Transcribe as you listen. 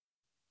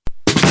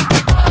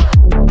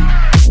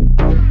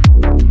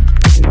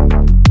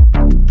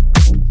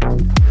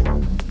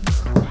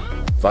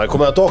Það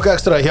komið að Dokka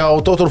Extra hjá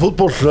Dr.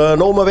 Fútból,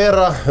 nóg að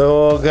vera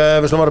og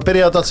við slum að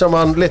byrja þetta allt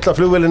saman. Litla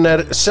flugvélin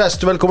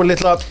sest, velkomin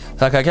Litla.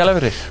 Takk að kjalla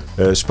fyrir.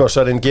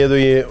 Spörsarinn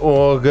Geðugi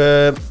og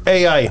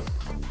AI,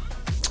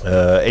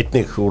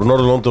 einnig úr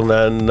Norður-London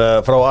en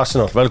frá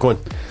Arsenal,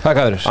 velkomin. Takk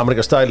að fyrir.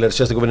 Amerika Style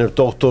sérstaklega vinnur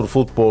Dr.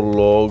 Fútból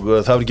og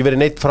það hefur ekki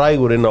verið neitt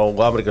frægur inn á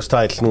Amerika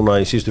Style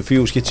núna í síðustu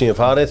 4 skitt sem ég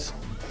farið.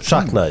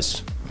 Saknaðis.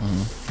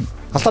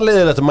 Alltaf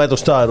leiðilegt að mæta á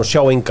staðinn og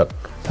sjá engan.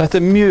 Þetta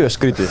mjög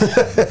skrítið.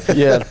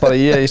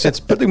 Ég set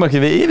spurningmarki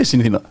við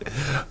yfirsýn þína.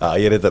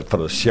 Ég reyndar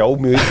bara að sjá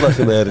mjög illa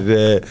sem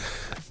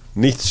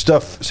nýtt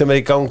stöff sem í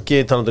gangi,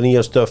 talandi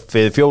nýja stöff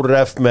við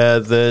 4F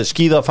með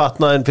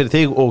skíðafatnaðin fyrir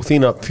þig og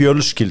þína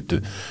fjölskyldu.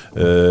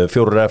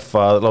 4F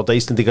að láta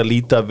Íslendingar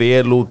líta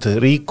vel út,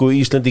 ríku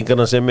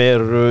Íslendingarna sem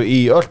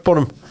í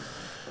Ölpunum.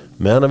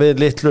 Meðan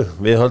við litlu,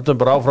 við höldum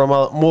bara áfram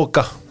að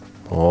móka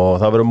og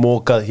það verður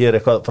mókað hér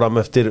eitthvað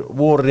fram eftir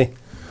vori.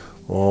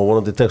 Og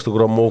vonandi tekst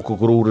okkur að móka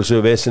okkur úr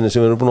þessu vesinni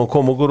sem við erum búin að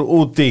koma okkur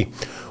út í.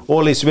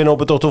 Ólís vinna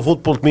opið Dr.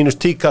 Fútból mínus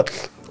 10 kall.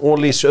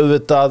 Ólís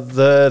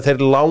auðvitað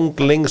þeir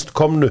lengst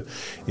komnu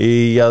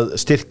í að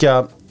styrkja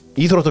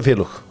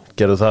íþróttafélög.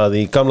 Gerðu það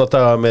í gamla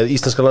daga með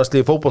íslenska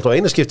landsliði fótbolta og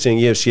eina skipt sem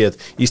ég hef séð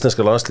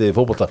íslenska landsliði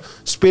fótbolta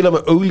spila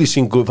með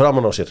auglýsingu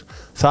framan á sér.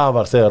 Það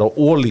var þegar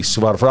Ólís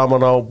var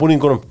framan á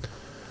búningunum.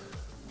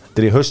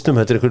 Þetta í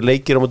haustum, þetta einhver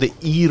leikir á móti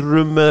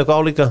Írum eða eitthvað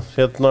álíka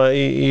hérna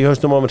í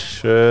haustum á mér.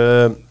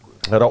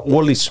 Þegar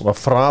Ólís var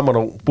framan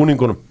á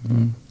búningunum.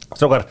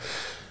 Strákar,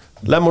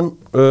 Lemon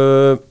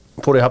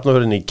fór í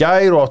Hafnarfjörðinni í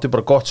gær og átti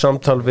bara gott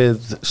samtal við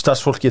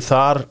starfsfólki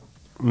þar,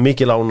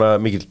 mikil ána,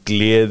 mikil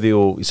gleði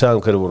og ég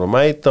sagði hverju voru að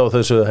mæta og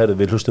þau sögðu, herðu,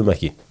 við hlustum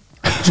ekki.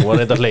 Svo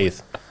var þetta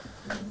hleið.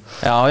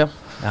 Já,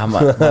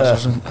 maður svo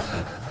sem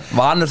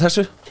vanur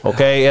þessu.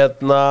 Ok,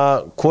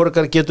 hvor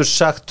ykkar getur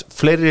sagt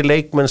fleiri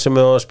leikmenn sem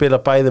hefur að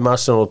spila bæði með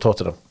Arsenal og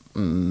Tottenham?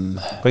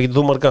 Hvað getur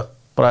þú marga?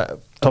 Bara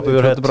topp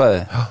yfir Fljótu bræði.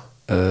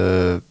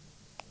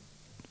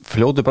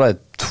 Fljótu bræði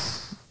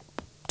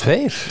 2.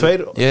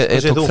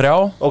 Ég tók 3.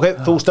 Ok,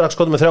 þú strax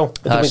komið með 3.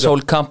 Það er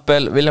Sol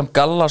Campbell, William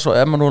Gallas og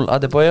Emmanuel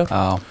Adebayor.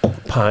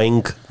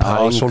 Pæng.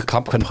 Sol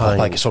Campbell,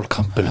 það ekki Sol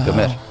Campbell upp með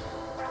mér.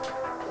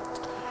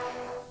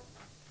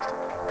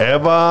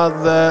 Ef að,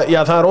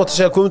 það ótt að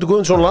segja Guðmundur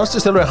Guðmundsson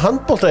landsliðsþjálfari í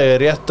handbolta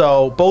rétt á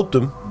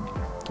bótum.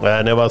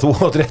 En ef að þú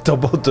átt rétt á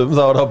bótum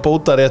þá það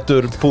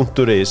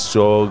bótaréttur.is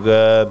og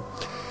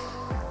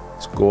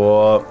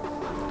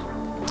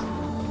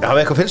hafa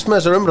eitthvað fylgst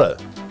með þessar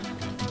umræðu?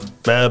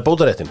 Með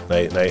bótaréttin?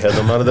 Nei,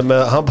 hérna maður þetta með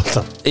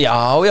handboltan. Já,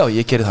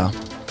 ég geri það.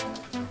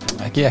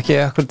 Ekki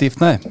ekkur dýft,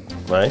 nei.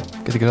 Nei.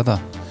 Get ekki þetta.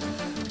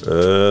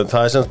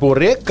 Það sem búið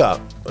að reka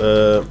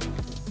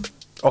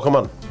okkar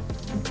mann.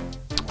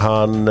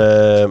 Hann,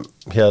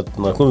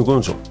 Guðmundur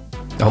Guðmundsson.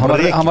 Hann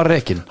var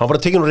rekinn. Hann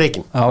var tekinn úr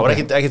rekinn. Hann var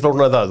ekkert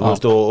flóknar það, þú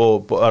veist,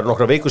 og er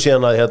nokkra viku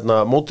síðan að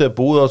mótið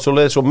búið átt svo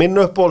leiðis og minn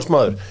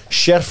uppáhaldsmaður,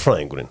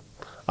 sérfræðingurinn,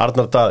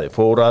 Arnar Daði,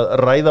 fór að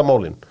ræða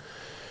málin.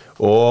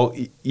 Og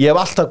ég hef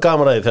alltaf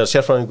gaman að því þegar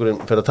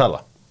sérfræðingurinn fyrir að tala.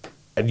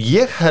 En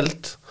ég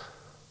held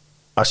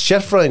að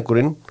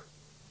sérfræðingurinn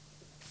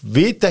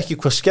viti ekki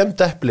hvað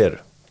skemmt epli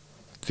eru.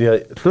 Því að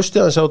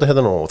hlustið hans á þetta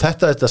hérna nú og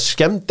þetta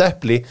skemmt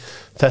epli,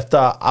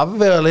 þetta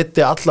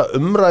afvegaleiti alla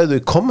umræðu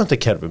í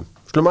kommentakerfum.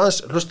 Skulum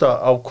aðeins hlusta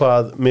á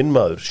hvað minn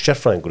maður,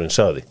 sérfræðingurinn,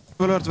 sagði.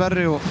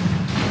 Verri og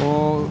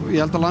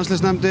ég held að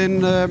landsliðsnefndin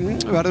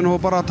verði nú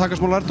bara að taka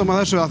smá lærdóm af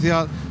þessu að því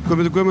að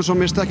Guðmundur Guðmundsson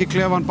misti ekki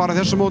klefann bara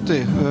þessu móti.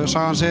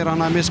 Sagan segir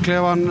hann að mist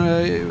klefann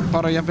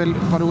bara jafnvel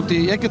bara út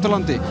í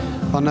Egyptalandi.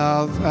 Þannig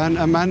að en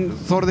menn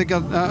þorði ekki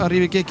að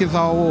rífa gikkið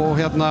þá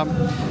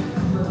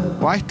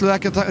og ætluðu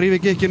ekki að rífa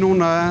gikkið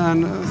núna en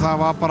það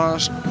var bara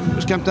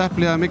skemmt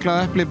epli eða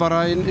miklað epli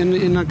bara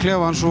innan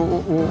klefans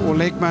og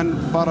leikmenn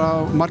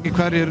bara margir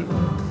hverjir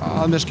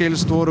að mér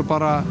skilst voru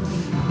bara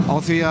á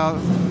því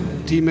að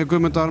tími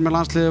Guðmundar með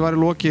landsliði væri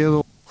lokið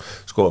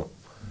Sko,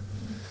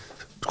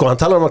 hann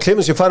talar að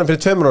klefin sé farin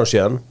fyrir 2 ára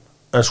síðan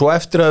en svo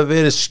eftir að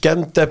verið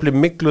skemmt epli,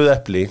 mikluð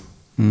epli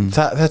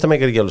þetta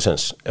meikar ekki alveg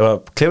sens. Ef að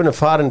klefin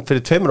farin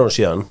fyrir 2 ára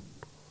síðan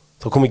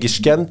þá kom ekki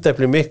skemmt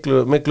epli,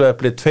 mikluð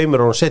epli 2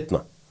 ára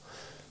setna.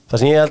 Það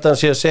sem ég held að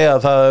hann sé að segja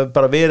að það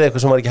bara verið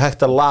eitthvað sem var ekki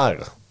hægt að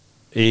laga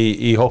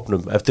í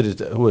hópnum eftir,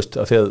 þú veist,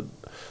 af því að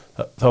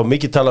það var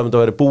mikið talað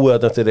að vera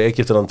búið eftir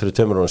Egyptaland fyrir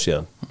 2 ára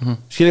síðan.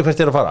 Skiljið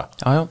hvert að fara?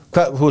 Já.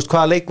 Þú veist,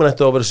 hvaða leikmenn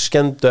ættu að vera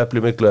skemmdu epli,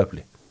 miklu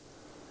epli?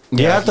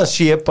 Ég held að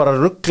sé bara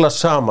ruggla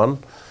saman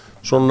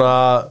svona,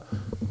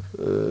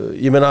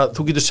 ég meina,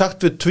 þú getur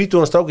sagt við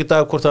tvítugan strák í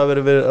dag hvort það hafi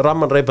verið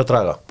ramman reipa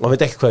draga og hann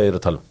veit ekki hvað ég er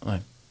að tala. Nei.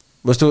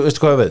 Veistu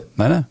hvað ég við?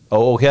 Nei.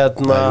 Og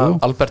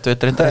Albert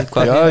veit reyndar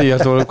hvað. Já, ég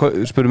ætla að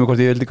spyrja mig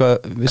hvort ég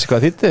vissi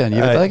hvað þýtti en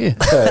ég veit það ekki.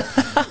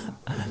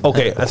 Ok,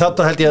 en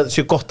þarna held ég að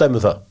sé gott dæmi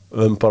það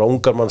bara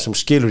ungar mann sem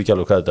skilur ekki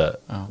alveg hvað þetta er.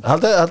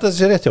 Haldið þetta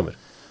sé rétt hjá mér?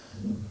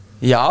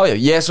 Já,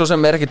 ég svo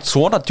sem ekkert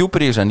svona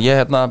djúpur í þessu en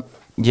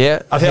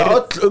Af því að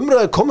öll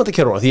umræðu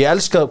kommentakerfuna, því ég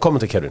elska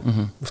kommentakerfin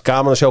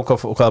gaman að sjá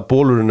hvað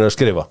bólurinn að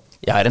skrifa.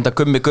 Já, reynda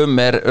Gummi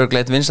er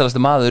örgleitt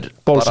vinsalasti maður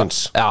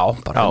Bólsins.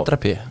 Bara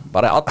 100p.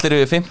 Bara allir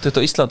við 50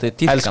 á Íslandi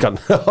Elskan.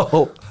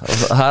 Og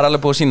það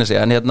alveg búið að sína sig.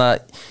 En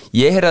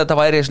ég heyrði að þetta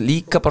væri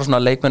líka bara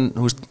svona leikmenn,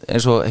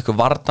 eins og eitthvað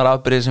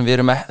varnarafbyrði sem við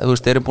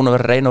erum búin að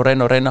vera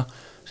að reyna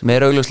sem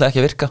augljóslega ekki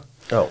að virka.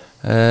 Já.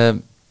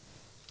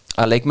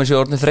 Að leikmenn séu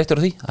orðnir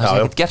þreyttur á því. Það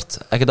er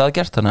ekkert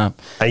aðgert.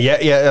 En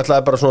ég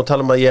ætlaði bara svona að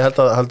tala að ég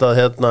held að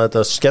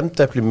þetta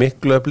skemmtefli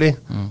mikluefli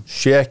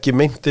sé ekki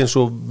meint eins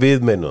og við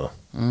meinum það.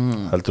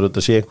 Heldur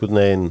þetta sé einhvern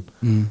veginn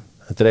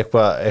þetta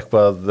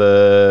eitthvað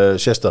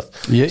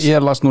sérstætt. Ég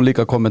las nú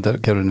líka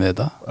kommentarkerfinu við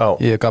þetta.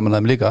 Ég gaman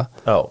þeim líka.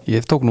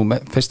 Ég tók nú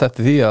fyrst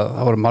eftir því að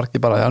það voru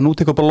margir bara nú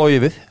tekur bara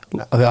Logi við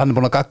af því að hann er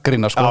búin að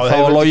gaggrina þá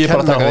var Logi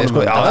bara að taka við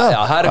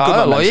það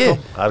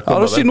er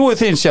Logi nú er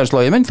þín sjans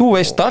Logi minn, þú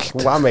veist allt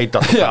þú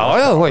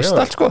veist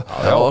allt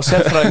og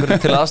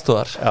sérfræðingurinn til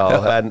aðstóðar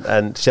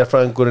en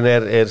sérfræðingurinn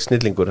er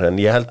snillingur en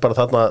ég held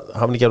bara þarna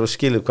hafði ekki alveg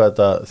skilið hvað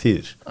þetta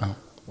þýðir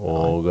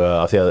og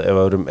af því að ef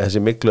þessi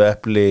miklu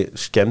epli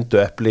skemmdu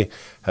epli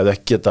hefði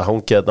ekki geta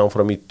hangið þetta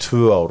áfram í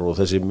 2 ár og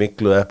þessi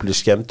miklu epli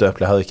skemmdu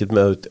epli hafði ekki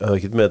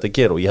með þetta að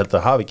gera og ég held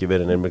að hafi ekki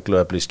verið neinn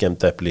miklu epli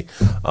skemmdu epli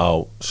á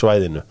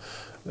svæðinu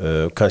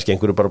kannski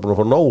einhverju bara búin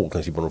að fá nóg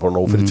kannski búin að fá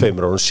nóg fyrir 2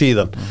 árum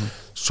síðan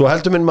svo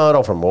heldur minn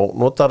maður áfram og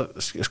notar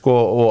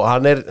og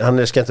hann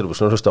er skemmtilegur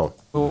svona hlusta á hann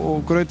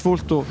og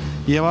grautfúlt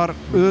og ég var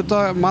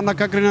auðvitað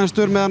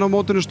mannagagnrýnastur meðan á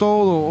mótinu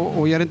stóð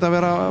og ég reyndi að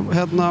vera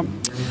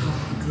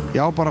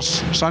já, bara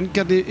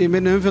sanngjarn í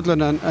minni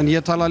umfjöllun en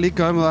ég tala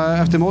líka það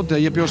eftir móti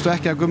að ég bjóstu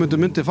ekki að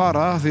Guðmundur myndi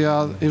fara því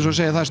að eins og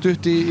segja það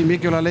stutt í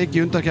mikilvæga leiki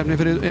í undankeppni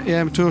fyrir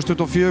EM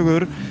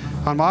 2024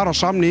 hann var á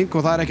samning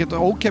og það er ekkert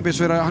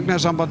ókeppis fyrir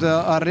hagnaðarsambandið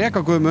að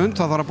reka Guðmund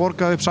það þarf að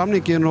borga upp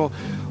samningin og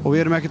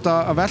við erum ekkert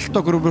að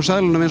velta okkur úr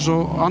seðlunum eins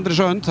og Andri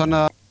Sönd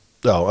þannig að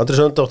Já, Andri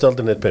Sönd átti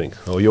aldrei neitt pening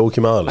og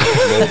Jókim aðalega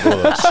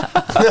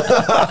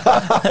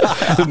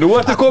Nú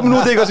ertu komin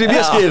út í eitthvað sem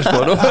ég skil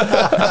Nú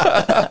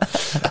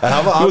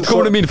ertu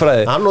komin í mín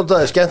fræði Hann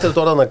notaði skemmtilegt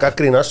orðan að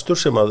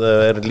gaggrínastur sem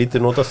er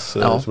lítið notað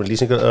sem er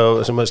lýsingar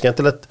sem er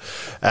skemmtilegt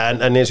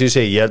en eins og ég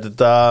segi, ég held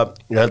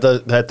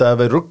að þetta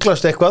hefur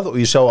rugglast eitthvað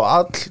og ég sá að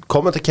all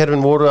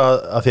kommentakerfin voru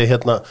að því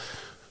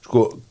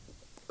að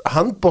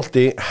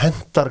handbolti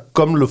hendar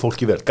gömlu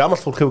fólki vel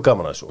gamalt fólk hefur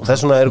gaman að þessu og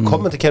þess vegna eru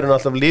kommentakerfin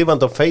alltaf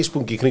lifandi á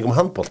Facebook í kringum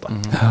handbolta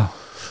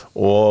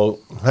og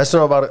þess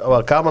vegna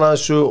var gaman að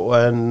þessu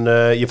en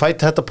ég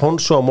fætti þetta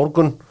ponsu á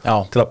morgun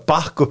til að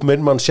bakka upp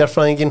minn mann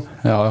sérfræðingin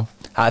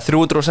það er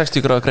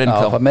 360 gráða greining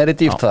þá það meiri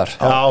dýpt þar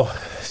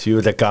því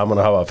vil ég gaman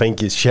að hafa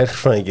fengið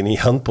sérfræðingin í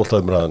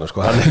handboltaumræðuna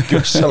hann er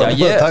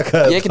gjörsamlega að taka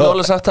þetta ég get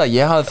alveg sagt það,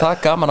 ég hafði það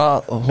gaman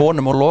að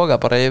honum og Loga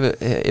bara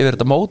yfir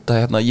þetta móta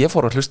ég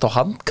fór að hlusta á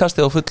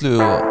handkastið á fullu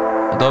og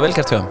þetta var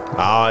velgert hjá hann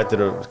þetta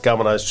eru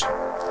gaman að þessu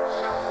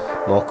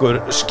nokkur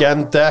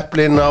skemmt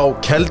eplin á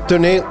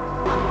keldunni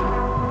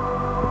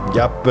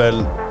jafnvel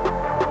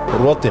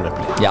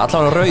rótinepli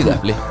allavega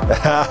rauðepli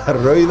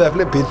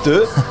rauðepli,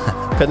 býttu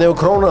hvernig hefur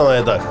krónan það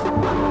í dag?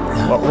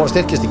 Hún var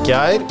styrkist í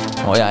gær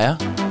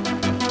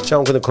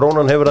sjáum hvernig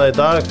krónan hefur það í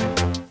dag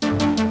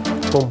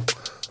búm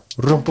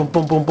rum búm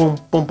búm búm búm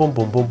búm búm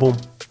búm búm búm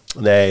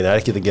nei, það er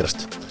ekki að gerast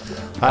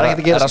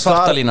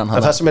það en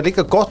það sem er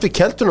líka gott við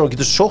kelduna og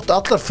getur sótt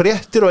allar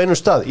fréttir á einum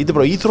stað ítir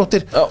bara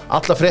íþróttir,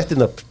 allar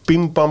fréttirna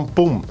bim bam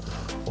búm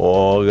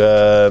og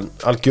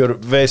algjör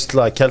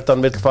veisla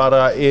keldan vill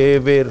fara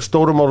yfir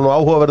stórumálun og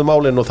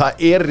áhugaverðumálin og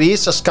það er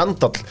risa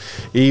skandall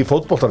í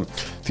fótboltanum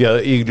því að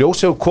í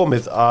ljós hefur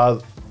komið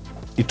að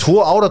í 2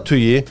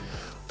 áratugi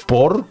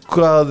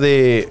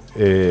borgaði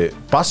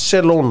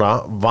Barcelona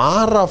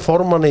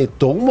varaformanni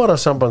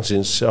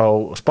dómarasambandsins á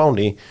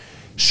Spáni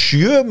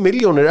 7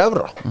 milljónir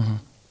evra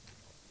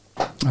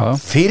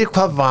fyrir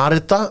hvað var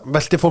þetta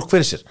velti fólk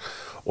fyrir sér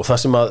og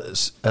það sem að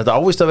þetta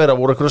ávist að vera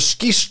voru einhverja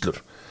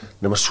skýrslur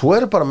nema svo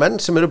eru bara menn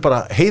sem eru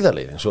bara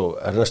heiðarlegir eins og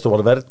Ernesto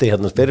Valverde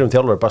fyrirrum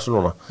þjálfari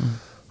Barcelona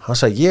hann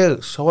sagði ég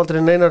sá aldrei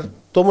neinar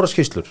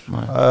dómaraskýrslur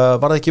var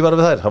það ekki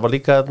verið við þær það var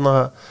líka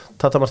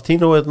Tata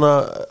Martino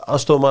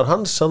aðstofumæður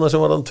hans sem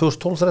var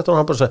 2012-13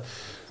 hann bara sagði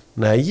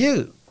nei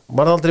ég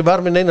var aldrei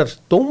verið með neinar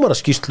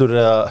dómaraskýrslur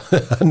eða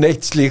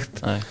neitt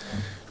slíkt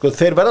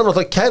þeir verða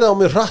náttúrulega kærað á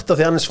mjög hratt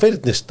því annars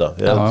fyrnista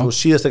þú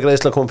síðasta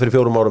greiðsla kom fyrir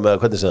 4 árum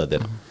eða hvernig sem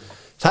þetta er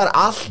það er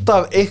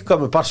alltaf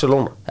eitthvað með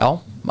Barcelona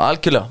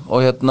algjörlega og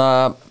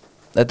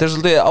þetta er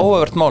svolítið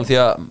áhugavert mál því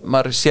að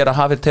maður sér að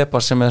Javier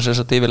Tebas sem er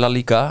þess að yfir La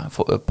Liga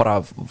bara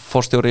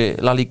forstjóri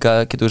La Liga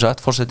getur við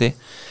sagt, forseti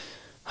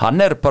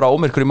hann er bara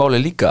ómyrkur í máli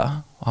líka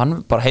og hann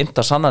bara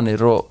heimta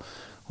sannanir og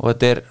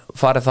þetta er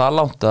farið það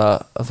langt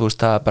að þú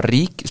veist að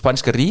bara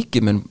spænska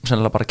ríki mun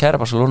sennilega bara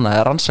kæra Barcelona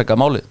eða rannsaka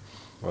málið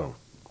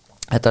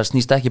þetta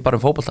snýst ekki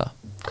bara fótbolta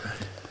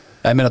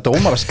ég meina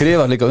dómar að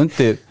skrifa líka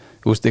undir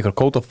þú veist ykkur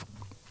code of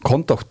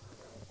conduct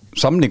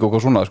samning og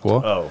svona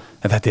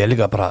en þetta er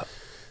líka bara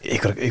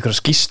ykkur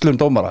skýrslum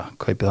dómara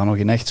kaupið það nú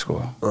ekki neitt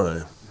og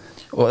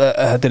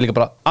þetta er líka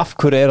bara af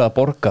hverju er að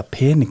borga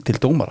pening til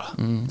dómara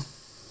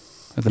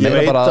Þetta Ég meira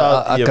veit bara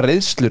að- að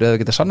greiðslur eða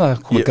geta sannað að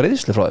koma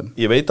greiðslur frá þeim.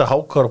 Ég veit að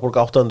HK er að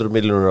borga 800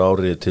 milljónur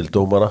ári til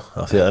dómara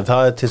en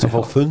það er til þess að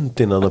fá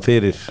fundin að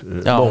fyrir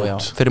Já, mót. já,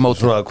 fyrir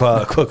mót. Svona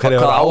hverja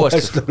Hvaða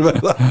áherslur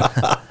verða.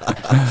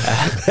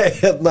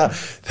 Hérna,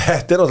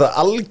 þetta er náttúrulega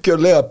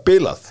algjörlega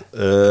bilað.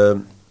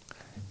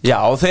 Já,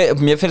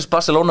 mér finnst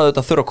Barcelona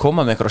þetta þurfa að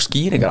koma með einhverja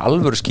skýringar,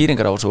 alvöru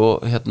skýringar á þessu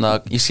og hérna,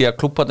 ég sé að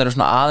klúbbarnir eru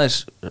svona aðeins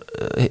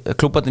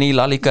klúbbarnir í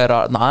La Liga eru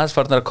aðeins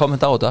farnir að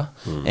kommenta á þetta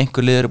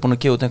einhver liður eru búin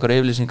að gefa út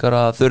einhverja yfirlýsingar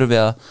að þurfi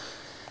að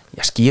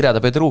skýra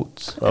þetta betur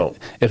út. Já.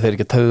 Er þeir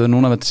ekki að tauða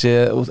núna með þessi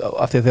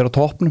af því að þeir eru á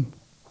toppnum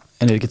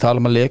en er ekki að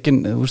tala um að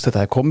lekin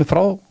þetta er komið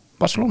frá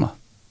Barcelona?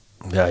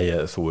 Já,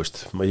 þú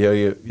veist,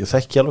 ég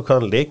þekki alveg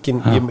hvaðan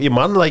leikin, ég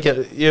man það ekki,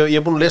 ég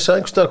er búin að lesa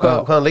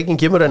einhverstaðar hvaðan leikin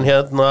kemur en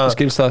hérna...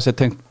 Skilst það að sé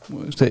tengt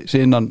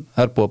innan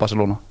herbúa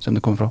Barcelona sem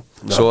þið komið frá.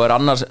 Já. Svo er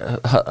annars,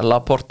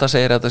 Laporta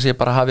segir að þetta sé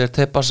bara Javier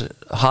Tebas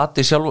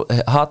hati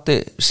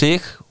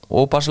sig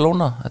og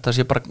Barcelona, þetta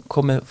sé bara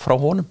komið frá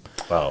honum.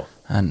 Já.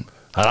 En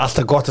það er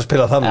alltaf gott að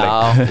spila þann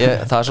leik. Já,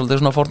 það er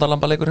svolítið svona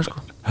fórnarlamba leikurinn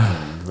sko.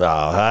 Já,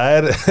 það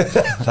er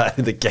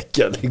þetta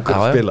geggjað leikur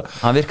að spila. Já,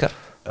 hann virkar.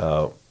 Já,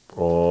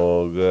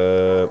 og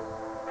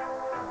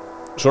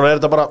svona er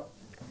þetta bara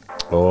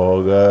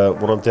og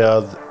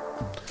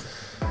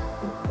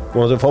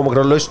vonandi fáum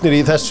okkur lausnir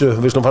í þessu.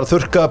 Við slum fara að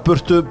þurrka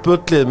burtu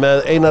bullið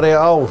með Einari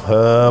á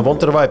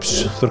Wonder Vibes,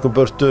 þurrkum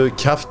burtu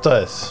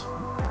kjaftaðið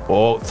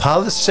og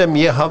það sem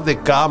ég hafði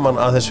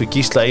gaman að þessu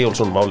Gísla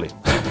Eyjólfsson máli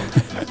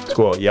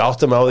sko, ég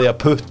átti mig á því að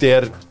putti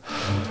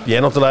ég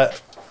er náttúrulega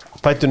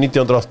fæddur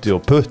 1980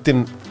 og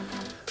puttin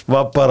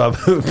var bara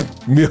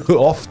mjög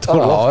oft á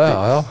lofti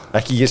já.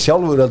 ekki ég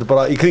sjálfur, þetta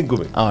bara í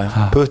kringum mig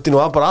puttin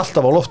var bara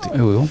alltaf á lofti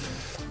Jú.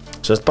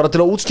 Sest, bara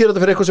til að útskýra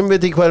þetta fyrir eitthvað sem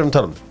veit ekki hvað um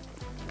talan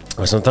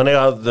þannig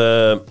að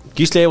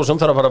Gísli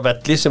Eyjólfsson þarf að fara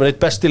velli sem er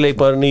eitt besti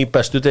leikmaðurinn í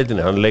bestu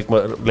deildinni hann er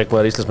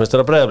leikmaður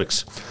Íslandsmeistara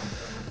Breiðabliks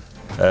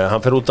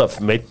hann fer út af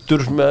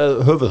meiddur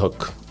með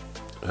höfuðhögg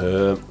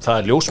það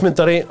er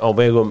ljósmyndari á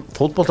vegum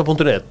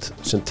fótbolta.net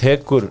sem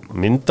tekur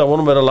mynd af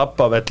honum vera að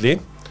labba velli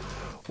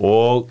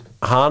og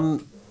hann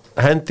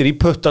hendir í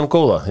puttan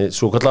góða,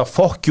 svo kallar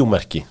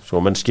fokkjúmerki,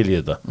 svo menn skilji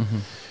þetta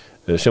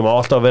sem á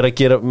alltaf að vera að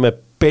gera með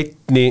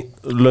beinni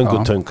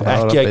löngutöng,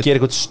 ekki að gera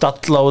eitthvað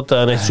stalla á þetta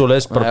en eitt svo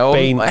leiðis bara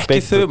bein ekki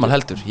þumal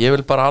heldur, ég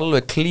vil bara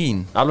alveg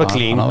clean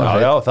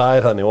já, það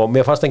er þannig og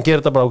mér fannst hann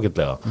gera þetta bara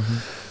ágætlega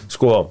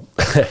sko,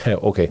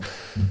 ok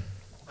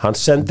hann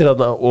sendir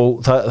þarna og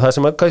það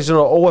sem er kannski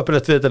svona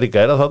óheppilegt við þetta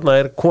líka er að þarna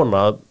er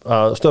kona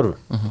að störfu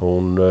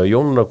hún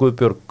Jónína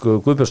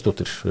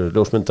Guðbjörnsdóttir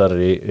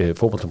ljósmyndari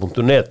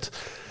fótbolta.net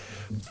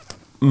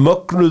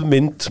mögnuð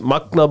mynd,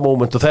 magnað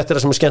moment og þetta er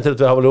það sem er skemmtilegt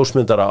við að hafa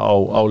ljósmyndara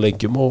á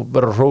leikjum og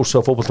vera að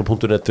hrósa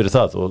fótbolta.net fyrir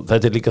það og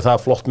þetta er líka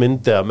það flott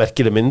mynd eða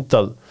merkileg mynd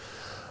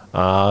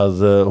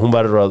að hún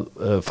verður að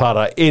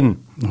fara inn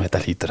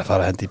Þetta hlýtur að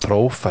fara hendi í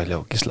prófæli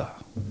á Gísla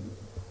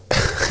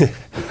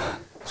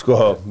sko,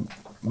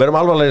 verum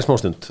alvarlega í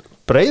smástund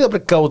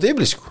Breiðablik gátt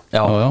yfirlýsingu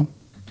já.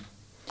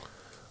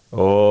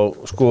 Og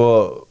sko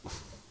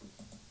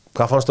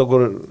hvað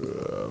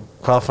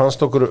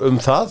fannst okkur um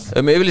það?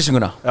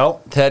 Yfirlýsinguna? Já.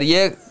 Þegar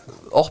ég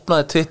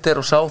opnaði Twitter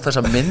og sá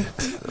þessa mynd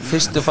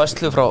fyrstu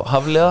fæslu frá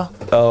Hafliða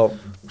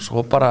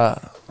svo bara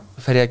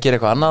fer ég að gera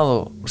eitthvað annað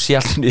og sé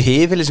allir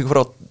yfirlýsingu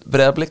frá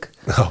Breiðablik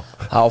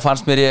þá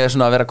fannst mér ég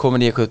svona að vera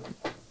komin í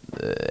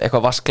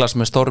eitthvað vasklas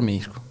með stormi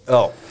sko.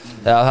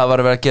 Þegar það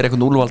var að vera að gera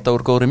eitthvað úlvalda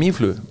úr góðri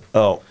mýflugu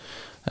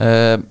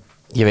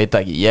ég veit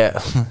ekki,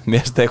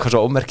 mér finnst það eitthvað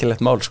svo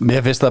ómerkilegt mál sko. Mér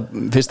finnst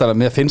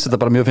þetta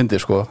bara mjög fyndið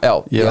sko.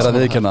 Ég verð að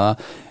viðurkenna það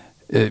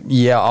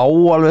ég á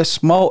alveg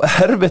smá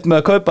erfitt með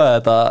að kaupa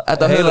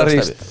þetta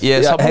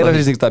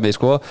heilahristingstæmi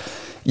sko.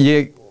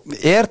 Ég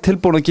er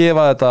tilbúin að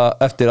gefa þetta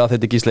eftir að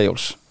þetta er Gísli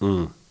Eyjóls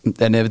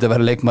en ef þetta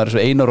verður leikmaður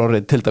svo Einar Orri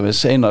til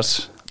dæmis Einars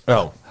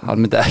hann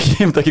myndi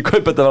ekki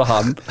kaupa þetta að vera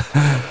hann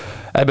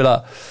en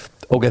bila,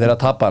 ok, þeir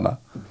að tapa hana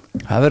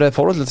það verður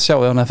fórhaldilegt að sjá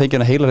ef hann hefði fengið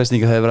hana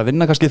heilahristingu þegar verið að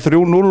vinna kannski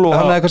 3-0 og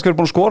hann hefði kannski verið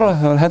búin að skora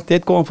þegar hann hendi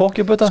eitt góðan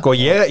fokkjuböta sko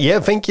ég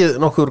hef fengið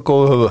nokkur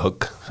góðu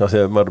höfuhögg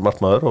þegar maður er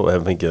markmaður og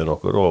hef fengið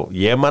nokkur og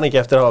ég man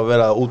ekki eftir að hafa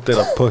verið að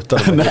útdeila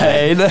puttar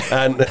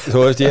en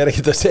þú veist ég er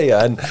ekkert að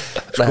segja en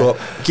sko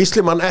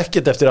Gísli man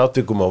ekkert eftir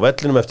atvikum á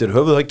vellinum eftir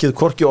höfuhöggið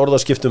hvorki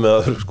orðaskiptum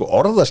eða sko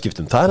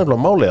orðaskiptum það er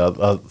nefnilega máli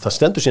að það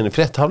stendur síðan í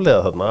frétt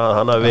Hafliða þarna að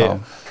hann hafi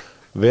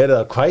verið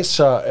að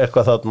hvæsa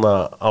eitthvað þarna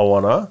á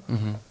hana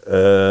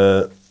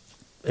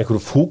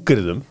einhverju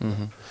fúkriðum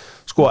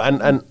sko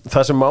en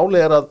það sem máli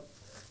er að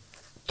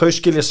þau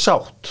skilja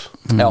sátt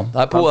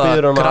það er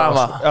búið að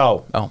grafa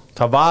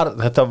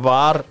þetta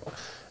var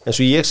eins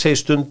og ég segi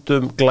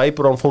stundum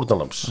glæpur án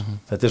fórnarlams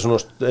þetta er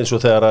svona eins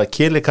og þegar að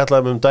Kili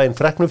kallaði mig daginn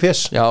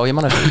freknufés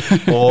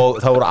og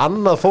það voru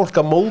annað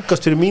fólk að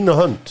móðgast fyrir mína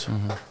hönd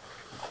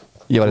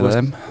ég var í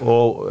þeim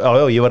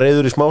og ég var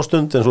reiður í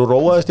smástund en svo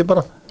róaðist ég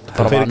bara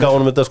fyrir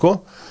gáðunum þetta sko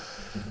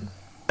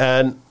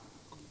en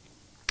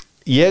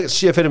ég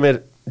sé fyrir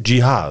mér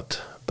Jihad,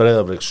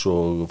 Breiðabliks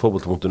og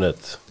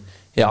fótbolta.net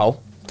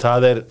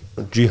það er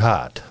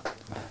Jihad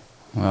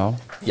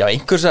já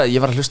einhvers að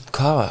ég var að hlusta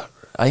hvað var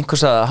að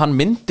einhvers að hann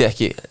myndi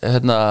ekki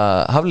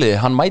Hafliði,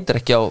 hann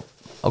mætir ekki á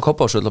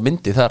Kópavogsvöll og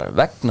myndi þar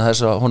vegna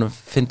þess að honum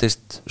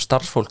fyndist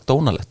starfsfólk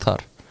dónalegt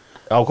þar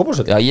Á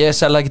Kópavogsvöll? Já, ég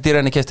selja ekki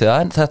dýra henni kefti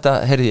það en þetta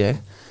heyrði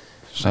ég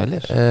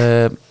Sælir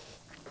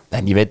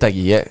En ég veit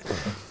ekki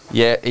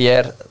ég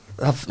er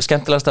það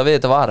skemmtilegasta við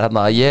þetta var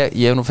ég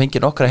hef nú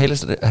fengið nokkra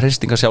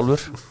heilisristingar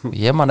sjálfur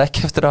ég man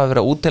ekki eftir að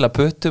vera útdeila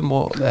puttum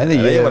og Nei,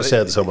 Ég var að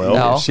segja þetta sama, já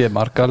Ég sé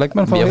marga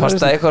leikmenn mér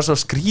fannst það eitthvað svo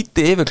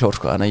skríti yfirklór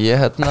sko. Þannig að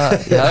ég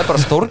hafði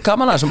bara stór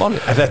gaman að þessu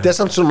máli En þetta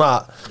samt svona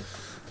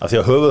að því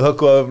að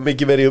höfuðhögg var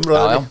mikið verið í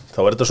umræðinni þá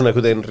er þetta svona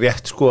einhvern veginn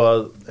rétt sko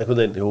að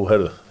einhvern veginn, jú,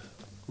 heyrðu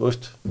þú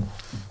veist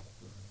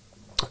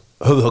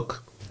höfuðhögg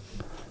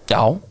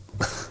Já,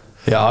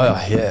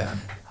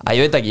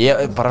 ég veit ekki,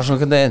 ég bara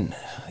svona einhvern veginn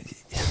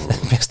mér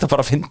finnst það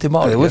bara að fyndi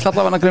máli Þú vill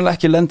allavega greinlega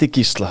ekki lendi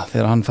Gísla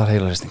þegar hann fær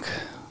heilaristning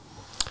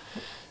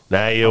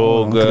Nei,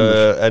 og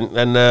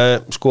en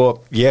sko,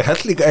 ég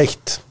held líka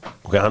eitt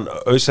ok, hann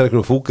ausar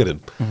einhverjum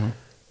fúkirinn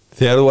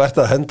þegar þú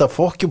ert að henda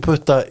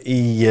fokkjuputta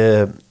í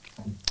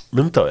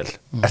myndavél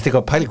ertu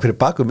eitthvað að pæla hverju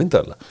baku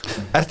myndavél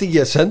ertu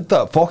ekki að senda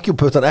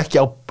fokkjuputtan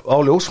ekki á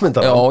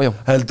ljósmyndavél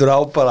heldur á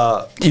bara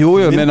Jú,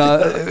 meina,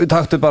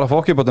 taktu bara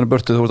fokkjupötinu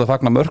burtu þú ert að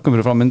fagna mörgum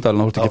fyrir frá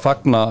myndavélina þú ert ekki að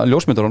fagna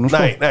ljósmyndavél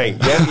Nei,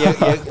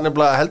 ég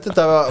nefnilega held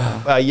þetta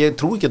að ég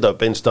trúi ekki þetta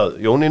beinst að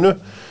Jónínu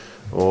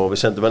og við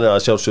sendum henni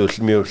að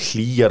sjálfsögðu mjög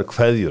hlýjar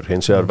kveðjur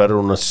hins vegar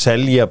verður hún að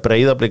selja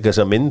Breiðablik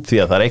þessa mynd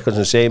því að það er eitthvað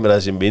sem segir mér að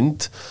þessi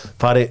mynd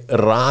fari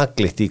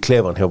raklitt í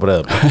klefan hjá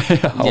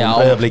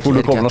Breiðablik hún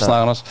er komin á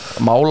snagarnas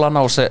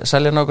málana og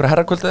selja ná okkur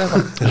herrakvöldu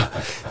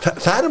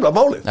það er umlað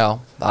máli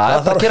það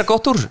er að gera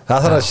gott úr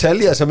það þarf að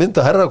selja þessa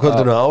mynd á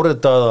herrakvöldinu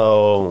áritaða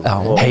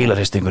og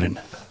heilaristingurinn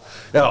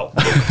Já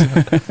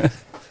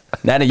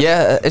Nei,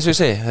 eins og ég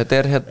segi þetta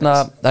er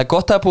það er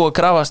gott að búið að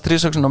grafa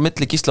stríðsöksun á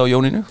milli Gísla og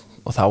Jónínu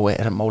og þá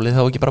er málið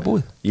þá ekki bara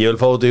búið Ég vil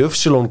fá þetta í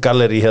Ufsilon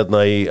gallerí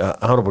hérna í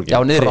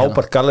Hafnarborgi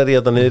frábært gallerí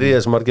hérna niðri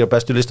þessum margir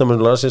bestu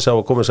listamönnum landsins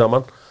hafa komið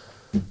saman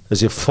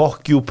þessi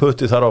fuck you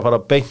putti þarf að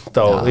fara beint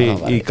á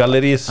í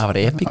galleríð það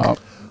var epík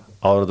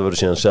áður þetta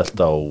verður síðan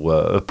selt á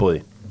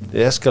uppboði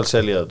ég skal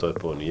selja þetta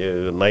uppboðin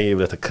ég nægi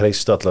við þetta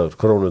kreist allar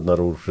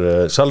krónurnar úr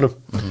salnum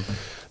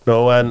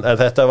en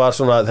þetta var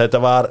svona þetta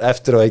var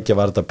eftir og ekki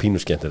var þetta pínu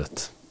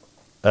skemmtilegt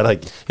Er það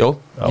ekki? Jó,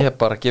 ég hef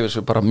bara gefið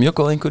svo bara mjög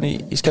góð einhvern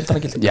í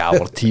skemmtarnagildi Já,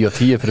 bara 10 og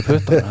 10 fyrir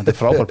putta Þetta er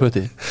frábær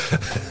putti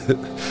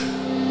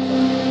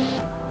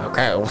Ok,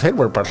 og þeir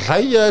voru bara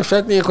hlæja í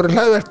einhverju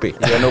hlæðverfi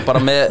Ég er nú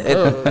bara með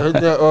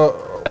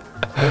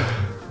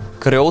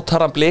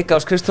grjótaran blika á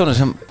skrifstofunni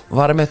sem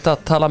var einmitt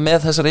að tala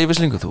með þessari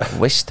yfirslingu þú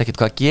veist ekkert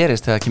hvað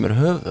gerist þegar það kemur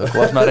höf og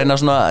var svona að reyna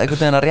svona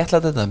einhvern veginn að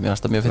réttlæta þetta mér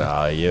finnst það mjög fint Já,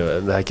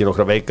 ég ekki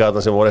nokkra veika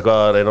þarna sem voru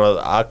eitthvað að reyna að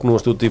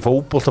agnúast út í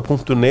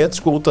fótbolta.net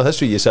sko út af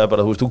þessu, ég segi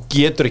bara, þú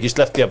getur ekki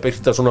sleppt í að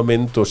byrta svona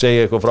mynd og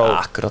segja eitthvað frá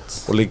Akkurat.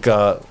 Og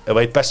líka,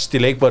 ef eitt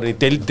besti leikmaðurinn í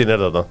deildin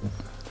er þetta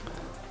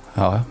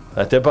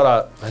Þetta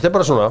er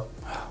bara svona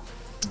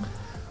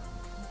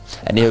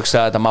En ég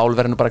hugsa að þetta mál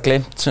verður nú bara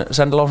gleymt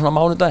sennilega á svona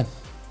mánudaginn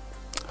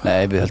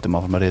Nei, við heldum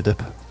áfram að rita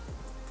upp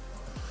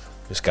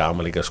Ég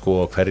skama líka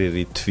sko hverjir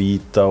í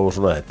tvíta og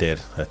svona,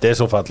 þetta er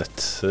svo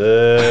fallegt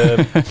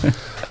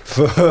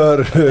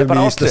Förum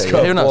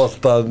íslenska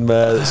boltan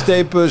með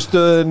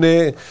Steipustöðinni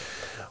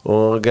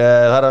og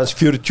það er aðeins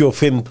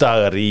 45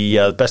 dagar í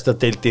að besta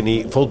deildin í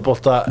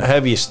fótbolta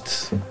hefjist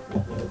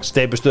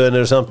Steipustöðin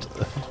eru samt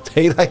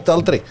þeir hætti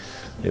aldrei,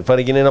 þeir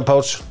fara ekki innan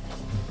pás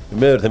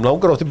meður, þeim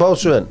langar átt í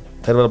pásu en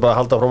þeir verða bara að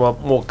halda fram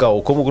að móka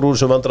og koma okkur úr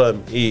þessum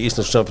vandræðum í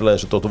íslensku samfélagi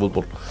eins og Dóttar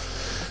fútból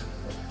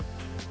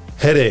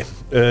Heyri,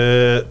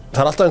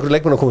 það er alltaf einhverju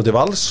leikmenn að koma til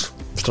Vals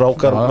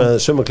strákar með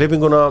sömu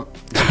klippinguna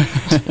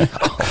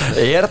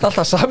Ég þetta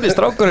alltaf sami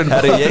strákurinn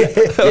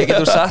Ég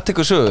getur sagt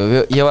ykkur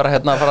sögu Ég var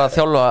að fara að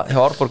þjálfa hjá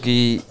Árborg í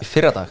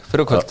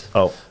fyrrakvöld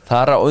Það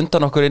er að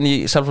undan okkur inn í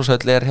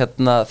Selfosshöll er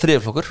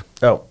þriðjaflokkur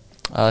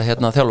að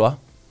þjálfa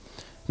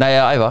Nei,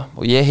 að æfa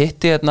og ég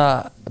hitti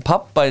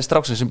pappa í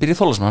stráksin sem býr í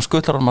Þólasm hann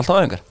skutlar honum alltaf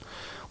aðeingar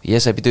og ég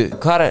segi, býtu,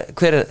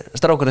 hver er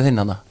strákurinn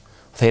þinn hann?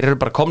 Þeir eru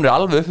bara komnir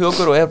alveg upp í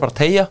okkur og eru bara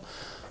að teygja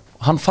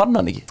og hann fann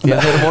hann ekki því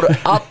að þeir voru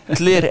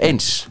allir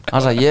eins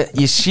hann sagði,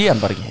 ég sé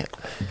hann bara ekki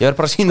ég verð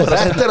bara að sína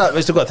þetta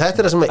veistu hvað, þetta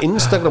er það sem að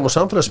Instagram og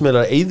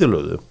samfélagsmiðlar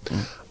eyðilögðu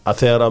að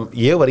þegar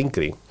ég var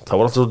yngri þá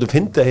var alltaf svolítið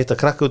fyndið að hitta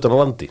krakka utan á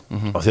landi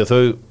af því að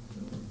þau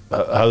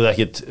hafði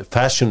ekkit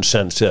fashion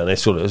sense eða neitt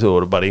svoleiðis, þau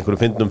voru bara í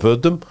einhverjum fyndnum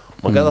fötum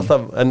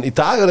alltaf, en í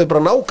dag er þau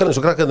bara nákvæmlega eins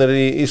og krakkarnir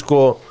í sko,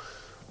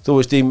 þú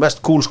veist, í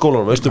mest cool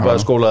skólanum,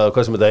 Austurbæðaskóla eða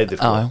hvað sem þetta heitir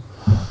sko.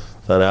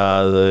 Þannig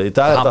að í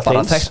dag er þetta hann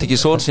bara þekkti ekki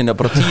són sinni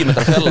bara 10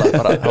 metra fjalla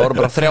það voru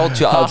bara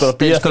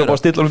 30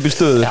 bara stilla upp í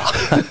stöðu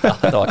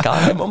það var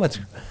gæði moment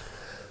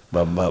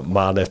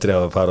man eftir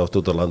að fara átt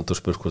út á land og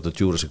spurt hvort að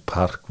Jurassic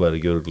Park var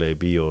ekki örglega í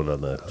bíón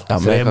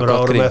 3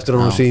 árum eftir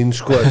hún sín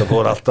sko, þetta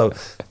fór alltaf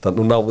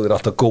nú náðu þér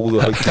alltaf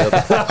góðu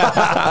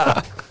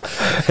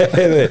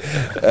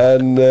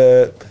en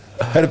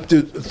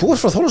þú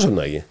erst frá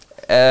Þólasöfna ekki?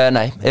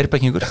 Nei,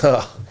 erbækingur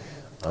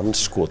en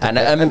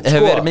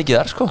hefur verið mikið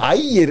þar sko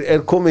Ægir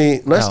er komið í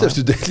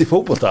næstastu deil í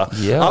fótbolta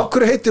af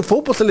hverju heitir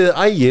fótboltaliðið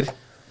Ægir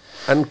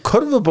En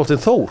körfuboltinn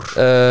Þór?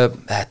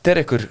 Þetta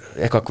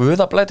eitthvað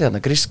guðablæti þarna,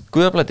 grísk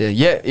guðablæti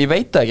ég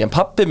veit það ekki, en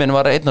pabbi minn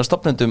var einn af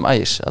stofnendum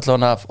Ægis,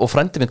 allavega, og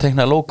frendi minn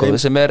teiknaði logoð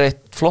sem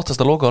eitt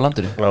flottasta logo á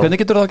landinu.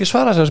 Hvernig getur það ekki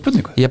svarað þessari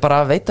spurningu? Ég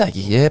bara veit það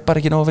ekki, ég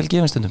bara ekki nógu vel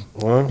gefin stundum.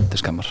 Þetta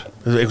skammar.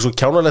 Eitthvað svo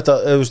kjánalegt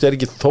að, er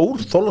ekki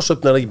Þór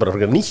Þorlákshöfn ekki bara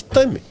frekar nýtt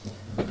dæmi?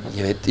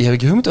 Ég hef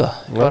ekki hugmyndu það.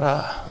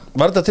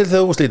 Var þetta til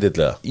þegar þú varst lítill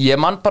eða? Ég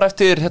man bara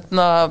eftir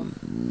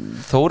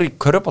Þór í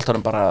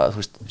körfuboltanum bara,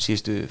 þú veist,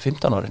 síðustu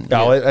 15 árin.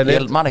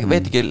 Ég man ekki,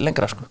 veit ekki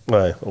lengra, sko.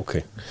 Nei,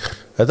 ok.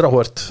 Þetta er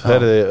áhvert.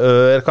 Er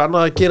eitthvað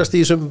annað að gerast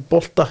í þessum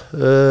bolta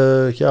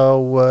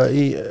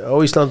á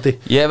Íslandi?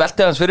 Ég velti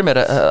aðeins fyrir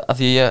mér að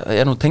því ég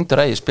er nú tengdur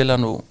Ægi, spila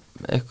nú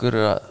einhver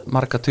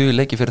marga tugi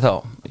leiki fyrir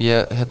þá.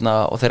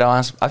 Og þeir hafa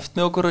aðeins æft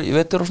með okkur í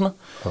vetur og svona.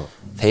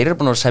 Þeir eru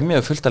búin að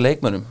semja fullt af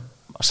leikmönnum.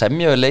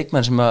 Semja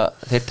leikmenn sem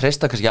þeir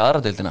treysta kannski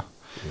aðra deildina.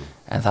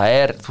 En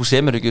það þú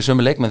semur ekki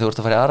sömu leikmenn þegar þú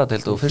ert að fara í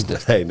aðradeild og fyrstu.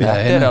 Þetta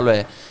er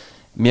alveg,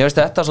 mér veist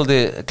þetta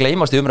svolítið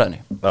gleymast í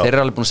umræðinu. Þeir eru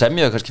alveg búin að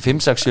semja kannski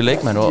 5-6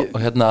 leikmenn og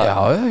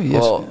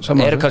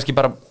eru kannski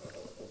bara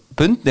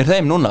bundnir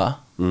þeim núna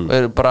og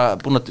eru bara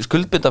búin að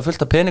skuldbinda fullt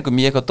af peningum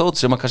í eitthvað dót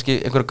sem kannski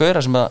einhverja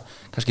gauðra sem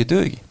kannski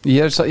duð ekki.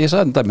 Ég sagði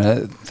þetta dæmi,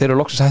 þeir eru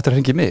loksins hættir að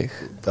hringja mig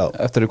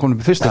eftir að ég komið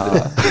upp í fyrstu.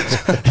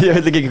 Ég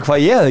veit ekki hvað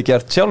ég hefði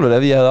gert sjálfur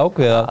ef ég hefði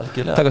ákveðið að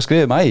taka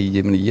skrifum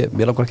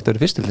ég langar ekki að vera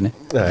í fyrstildinni.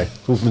 Nei,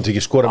 þú myndi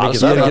ekki skora mikið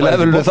þar. Ég er ekki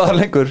levelinu þar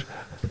lengur.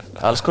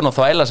 Alls konar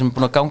þvæla sem er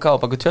búin að ganga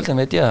á baku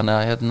tjöldin veit ég,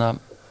 þannig að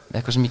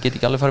eitthvað sem ég get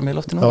ekki alveg farið með í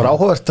loftinu. Það var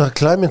áhugavert að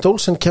Clement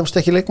Olsen kemst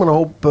ekki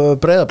leikmannahóp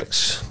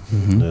Breiðabliks.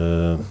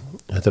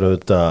 Þetta er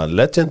auðvitað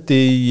legend í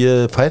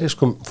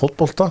færiskum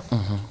fótbolta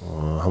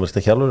og hann verðist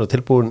ekki alveg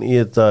tilbúin í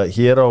þetta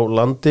hér á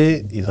landi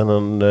í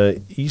þannan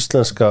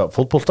íslenska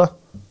fótbolta.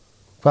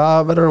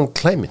 Hvað verður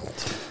Clement?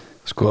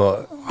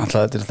 Sko,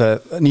 þetta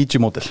er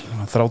 90 mótil,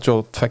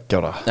 32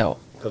 ára. Já.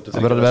 Það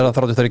verður að vera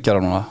 33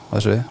 ára núna á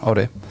þessu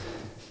ári.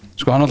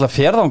 Sko, hann alltaf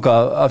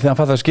fjærðangað að því hann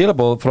fætti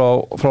skilabóð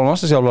frá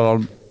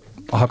landsliðsþjálfaranum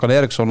Hakan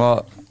Eriksson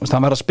að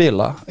hann verður að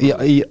spila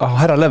á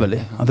hærra leveli,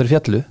 hann fyrir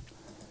fjallu.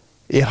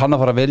 Er hann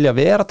að fara að velja að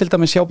vera til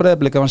dæmis hjá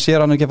Breiðablik ef hann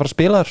sér hann ekki að fara að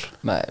spila þar?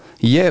 Nei.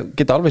 Ég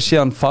get alveg séð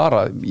hann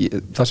fara.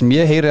 Það sem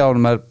ég heyri á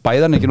hann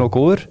bæðan ekki nógu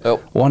góður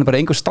og hann er bara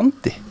einhver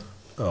standi.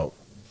 Já.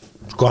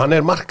 Sko hann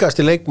er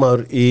markaðasti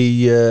leikmaður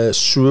í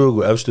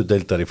sögu efstu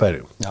deildar í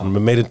Færeyjum. Hann er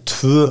með meirinn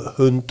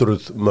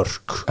 200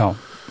 mörk. Já.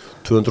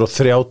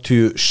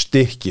 230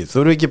 stykki.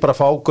 Þurfi ekki bara að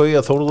fá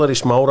Gauja Þórðar í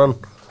Smáran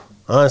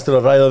aðeins til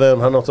að ræða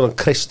við hann átti hann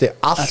kristi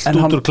allt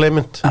út úr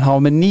Clement. En hann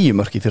var með 9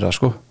 mörk í fyrra,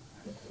 sko.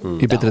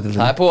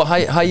 Það er búið að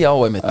hæja á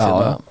einmitt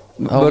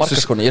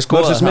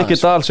versus Mikki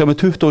Dahl sem er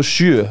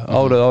 27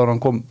 árið ára hann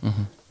kom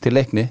til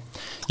leikni.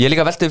 Ég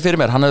líka veltið fyrir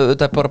mér, hann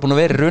hefði bara búin að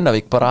vera í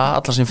Runavík bara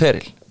allan sin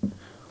feril,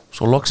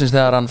 svo loksins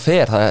þegar hann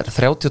fer, það er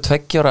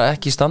 32 ára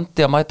ekki í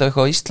standi að mæta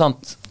eitthvað á Ísland.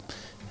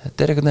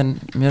 Þetta er einhvern veginn,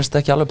 mér finnst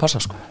ekki alveg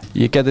passa sko.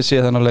 Ég geti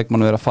séð þennan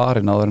leikmann vera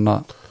farin áður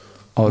en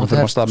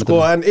fyrir maður stað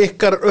sko, en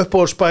ykkar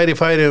uppáhaldsbær í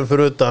Færeyjum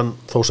fyrir utan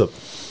Þórsöfn?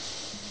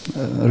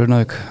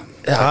 Runavík.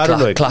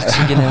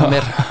 Klaksvíkin er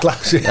mér.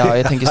 Já,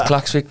 ég tengist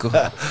Klaksvík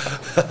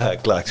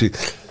Klaksvík.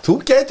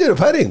 Þú getur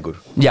færingur?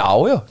 Já,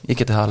 ég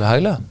geti það alveg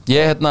hæglega.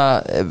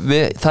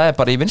 Það er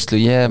bara í vinslu.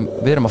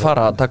 Við erum að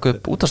fara að taka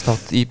upp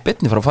útastátt í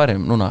beinni frá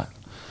Færeyjum núna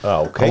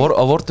á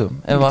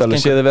vortum. Ég get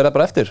alveg séð þið vera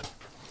bara eftir.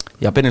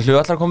 Já, Binni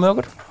Hljóðallar kom með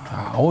okkur. Já,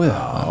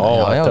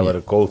 þetta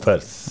verður góð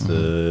ferð.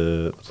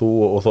 Þú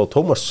og þá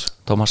Tómas,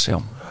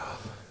 já.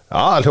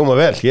 Já, hljóma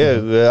vel,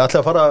 ég ætla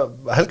að fara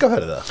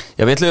helgaferðið það.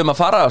 Já, við ætlum að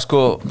fara,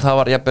 sko, það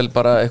var jafnvel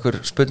bara einhver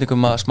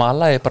spurningum að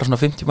smala í bara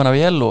svona 50 manna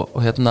vél og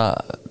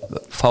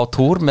fá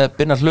túr með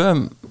Binnar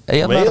Hlöðum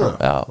eiginlega.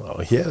 Já,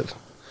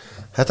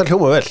 þetta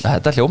hljóma vel.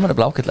 Þetta hljóma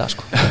nefnilega ágætlega,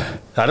 sko.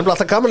 Það er nefnilega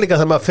alltaf gaman líka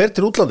þegar maður fer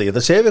til útlandi.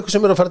 Þetta segir við ykkur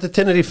sem er að fara til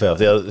Tenerife,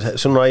 því að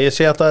svona, ég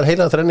segi að það er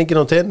heila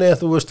þrenningin á Tenni,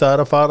 þú veist, það er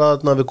að fara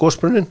við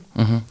Gósbrunnin,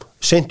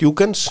 St.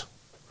 Júgens,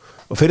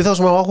 og fyrir þá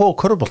sem hafa áhuga á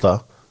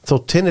körfubolta þó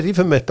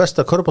Tenerife með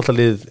besta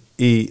körfuboltalið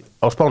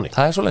á Spáni.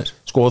 Það er svoleiðis.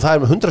 Sko, og það er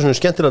með 100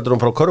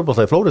 skemmtilegur frá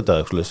körfubolta í Flórida,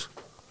 svoleiðis.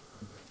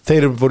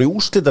 Þeir voru í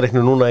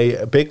úrslitareiknu núna í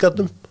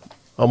bikarnum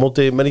á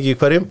móti menningi í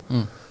hverjum.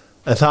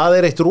 En það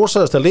er eitt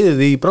rosaðasta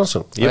liðið í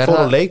bransan. Ég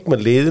fór á leik með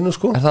liðinu,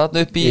 sko. Er það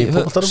upp í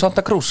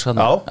Santa Cruz? Já,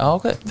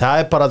 okay. Það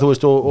er bara, þú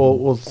veist,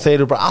 og þeir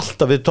eru bara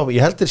alltaf við topp.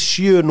 Ég held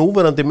 7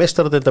 núverandi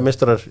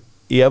meistarar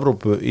í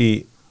Evrópu í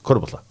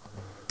körfubolta.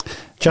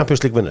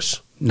 Champions League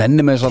winners.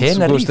 Nenni með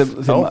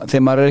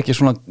þegar maður er ekki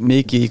svona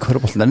mikið í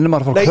körfubolta. Nenni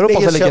maður að fá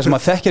körfuboltaleiki sem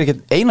maður þekkir ekki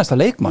einasta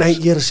leikmann. Nei,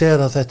 ég er að segja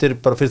að þetta er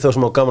bara fyrir þá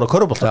sem á gaman að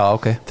körfubolta. Já,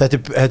 ok.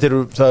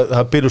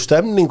 Það byrju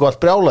stemning og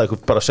allt brjálað,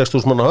 bara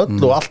 6.000 manna höll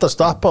og allt að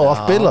stappa og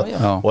allt bilað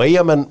og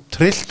eigamenn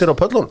trilltir á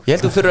pöllunum. Ég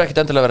held þú þurfur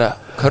ekkit endilega að vera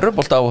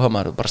körfubolta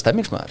áhugaður, bara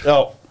stemmingsmaður. Já.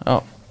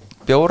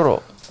 Bjór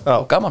og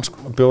gaman, sko.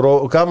 Bjór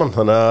og gaman,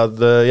 þannig að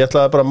ég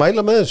ætlaði bara að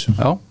mæla með þessu.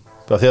 Já.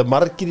 Því að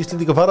margir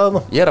Íslendingar fara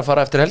þarna. Ég er að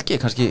fara eftir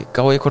helgi, kannski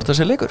gáði ég hvort það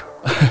sé leikur.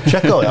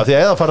 Tjekka á því, því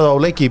að eða farið á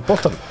leiki í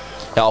boltanum.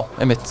 Já,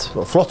 einmitt.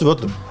 Flottu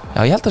völlum.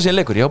 Já, ég held að sé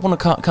leikur, ég hef búin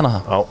að kanna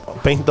það. Já,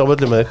 beint á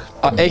völlum með þig.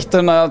 Eitt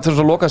til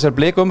að loka sér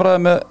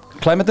blikumræði með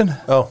Clementin.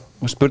 Já.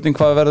 Spurning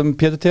hvað verður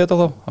Pétur Teodor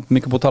þá?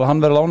 Mikið búið að tala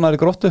hann verður lánaður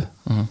í Gróttu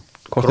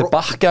Hvort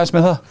bakki aðeins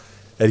með það?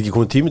 Er ekki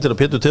komið tími til að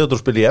Pétur Teodor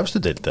spila í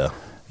efstu deild eða?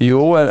 Jú,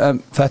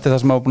 en þetta er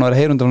það sem hafa búin að vera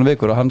heyrundan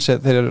vikur og hann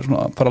þeir eru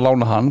svona að fara að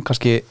lána hann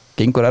kannski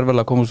gengur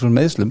erfiðlega að koma úr svona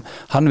meðslum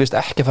hann vist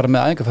ekki að fara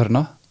með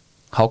æfingarferðina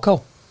HK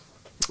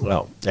Já,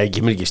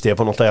 kemur ekki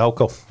Stefán alltaf í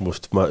HK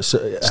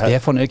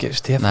Stefán er ekki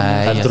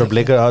heldur að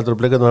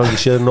blikarnir hafa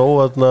ekki séð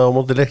nóg á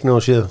móti leikni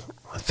og séð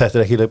þetta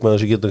er ekki leikmaður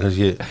sem getur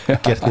kannski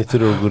gert nýtt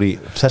fyrir okkur í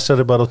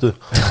þessari baráttu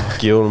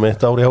gefa honum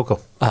 1 ár í HK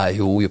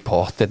Jú, ég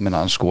pottet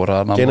minna hann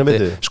skoraði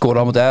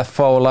á móti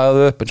FA og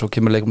lagði upp en svo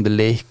kemur leikum til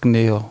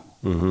leikni og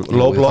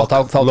low block,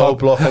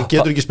 hann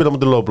getur ekki spila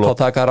mútið low block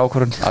þá taka þær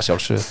ákvörðun að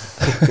sjálfsögðu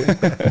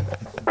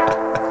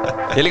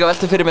Ég líka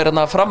velti fyrir mér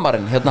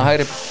framarinn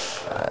hægri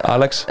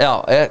Alex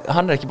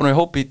hann er ekki búin að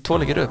hópa í 2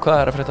 leikir hvað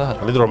er að frétta þar?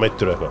 Hann lítur á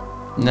meittur eitthvað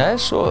Nei,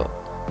 svo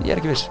ég er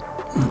ekki viss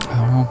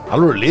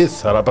Alveg lið,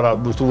 það er bara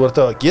þú ert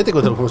að geta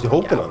eitthvað til að komast í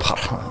hópina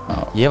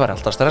Ég var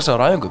alltaf stressað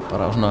á ræðingum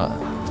bara svona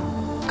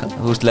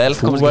þú veist,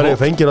 leðilt komast í Þú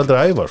væri fengir aldrei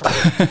að æfa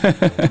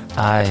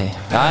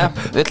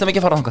við ætlum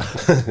ekki að fara þangað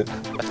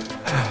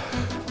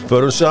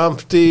Förum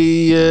samt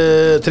í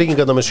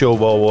tryggingarna með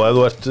Sjóvá og ef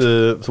þú ert,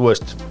 þú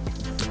veist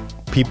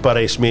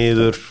píparei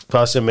smiður,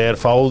 hvað sem er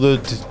fáðu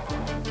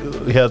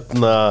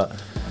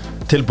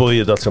tilbúið í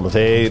þetta allt saman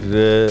þeir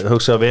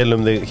hugsa vel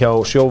þig hjá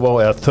Sjóvá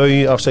eða þau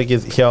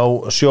afsækið hjá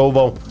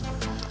Sjóvá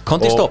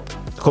Komdu í stopp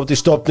Komdu í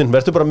stoppnin,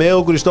 verður bara með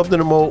okkur í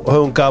stoppninum og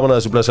höfum gaman að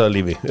þessu blessaða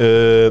lífi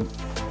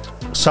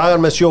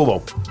Sagan með Sjóvá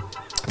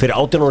fyrir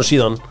 18 ára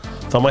síðan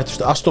þá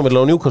mættust Aston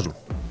Villa og Newcastle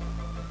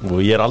og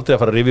ég er aldrei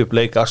að fara að rifja upp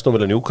leik Aston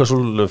Villa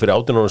Newcastle fyrir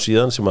 18 ára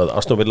síðan sem að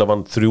Aston Villa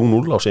vann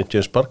 3-0 á St.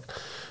 James Park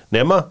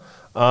nema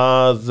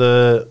að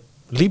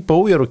Lee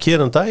Bowyer og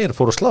Kieran Dyer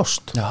fóru að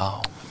slást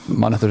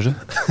mann eftir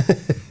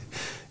þessu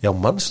Já,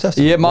 mannst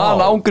eftir Ég man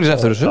ángriðs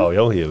eftir þessu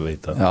Já, ég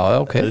veit það Já,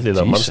 ok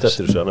Mannst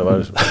eftir þessu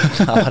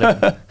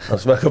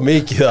Hann smekka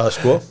mikið það,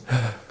 sko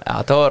Já,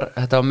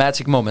 þetta var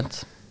magic moment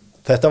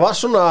Þetta var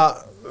svona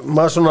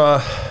maður svona,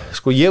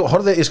 sko,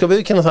 ég skal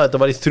viðurkenna það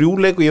þetta var í 3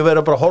 leik og ég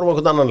verið bara að horfa á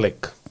einhvern annan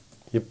leik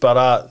ég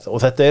bara, og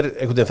þetta er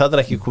einhvern veginn, þetta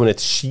er ekki komin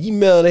eitt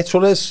sími eða neitt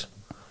svoleiðis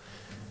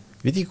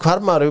ég veit ekki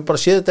hvar maður, við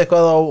bara séð þetta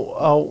eitthvað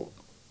á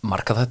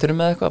marka þetta eru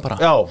með eitthvað bara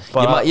Já,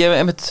 bara ég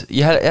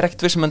er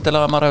ekkert vissum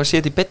endilega að maður hafi séð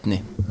þetta í beinni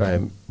Nei,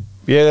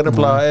 ég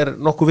er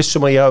nokkuð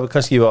vissum að ég hafi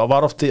kannski, ég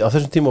var oft á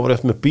þessum tíma var ég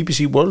oft með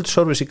BBC World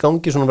Service í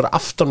gangi svona vera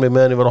aftan mig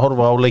meðan ég var að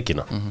horfa á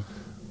leikina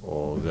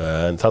og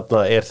en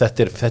þarna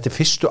þetta er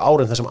fyrstu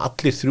árin þar sem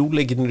allir 3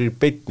 leikirnir í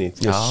beinni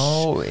Já,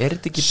 er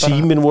þetta ekki bara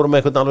símin voru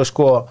með eitthvað alveg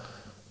sko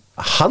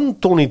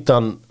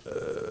handónýtan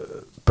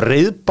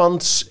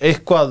breiðbands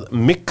eitthvað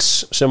mix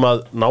sem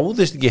að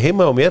náðist ekki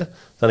heima á mér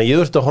þannig að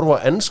ég þurfti að horfa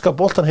á enska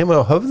boltan heima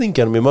á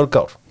höfðingjanum í mörg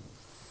ár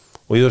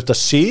og ég þurfti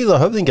að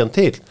síða höfðingjan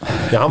til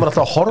því hann var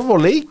alltaf að horfa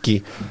á leiki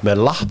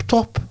með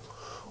laptop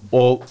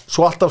og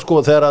svo alltaf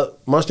sko þegar að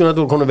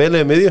mannstjónættur voru komin vel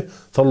í miðju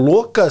þá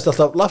lokaðist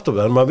alltaf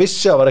laptopið þannig að maður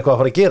vissi að var eitthvað að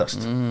fara að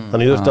gerast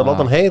þannig ég þurfti að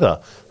láta hann heyra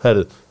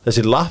Heru,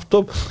 þessi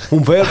laptop,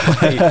 hún fer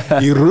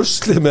bara í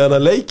rusli með hann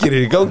að leikir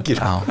í gangi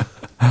sko.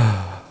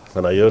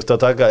 Þannig að ég þurfti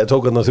að taka ég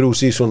tók hann á 3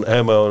 season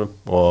heima á hann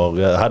og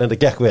það er enda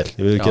gekk vel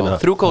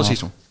 3 góð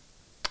season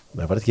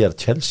Nei, var þetta ekki að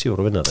Chelsea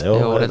voru að vinna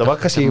þetta þetta var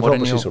kannski í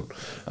frábær season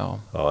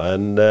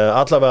en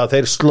allavega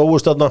þeir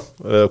slóust þarna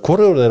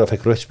hvorur þeir að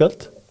fekk rautt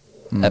spjald?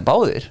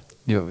 Báðir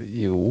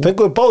Jú.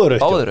 Fenguðu báður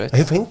rautt?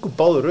 Ég fengu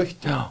báður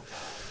rautt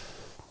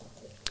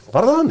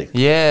Var það hannig?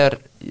 Ég er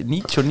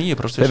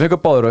 99% Þeir fengu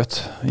báður rautt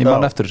Ég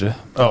man eftir þessu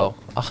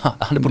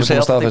Hann er búin að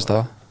segja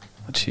alltaf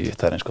Shit,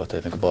 það er eins gott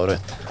Þeir fengu báður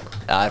rautt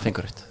Já, þeir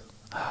fengu rautt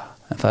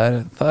En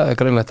það er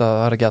greinlegt að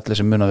það er ekki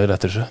allir sem muna vel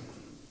eftir þessu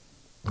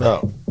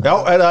Já,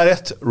 er það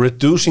rétt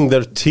Reducing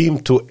their team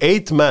to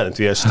 8 men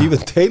Því að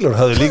Steven Taylor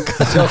hafði líka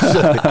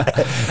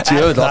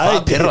Það var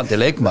pirrandi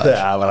leikmaður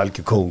Það var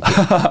algjör kóngur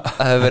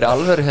Það hefur verið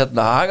alveg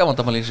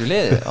hagamandamál í þessu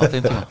liði á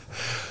þeim tíma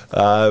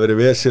Það hefur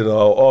verið vesinn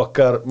á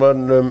okkar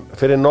mönnum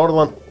fyrir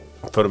norðan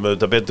Förum við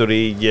þetta betur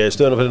í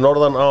stöðuna fyrir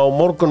norðan á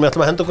morgun Við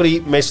ætlum að henda okkur í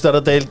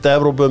meistaradeild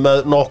Evrópu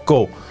með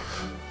Nokko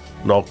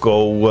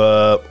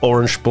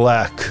Orange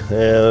Black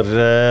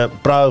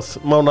bragð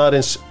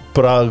mánaðarins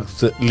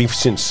bragð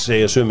lífsins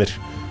segja sumir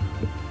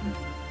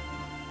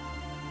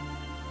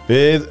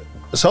Við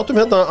sátum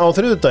hérna á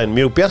þriðjudaginn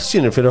mjög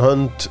bjartsýnir fyrir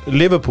hönd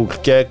Liverpool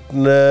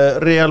gegn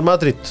Real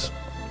Madrid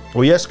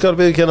og ég skal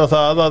viðurkenna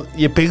það að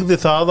ég byggði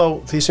það á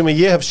því sem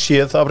ég hef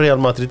séð af Real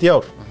Madrid í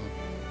ár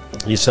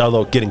ég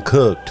sagði á getting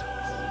cooked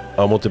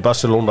á móti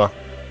Barcelona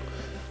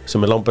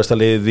sem er langbesta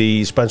lið í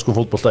spænskum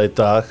fótbolta í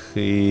dag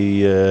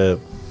í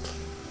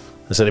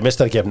þessari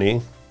meistarkeppni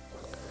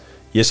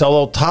ég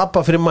sagði á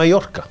tapa fyrir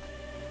Mallorca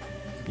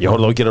Ég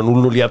horfði á að gera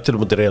 0-0 í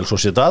eftirlum undir Real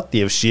Sociedad.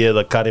 Ég hef séð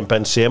að Karim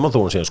Benzema, þó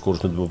hann sé að skora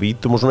stundum og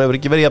vítum og svona hefur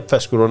ekki verið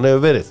jafnfeskur og hann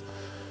hefur verið.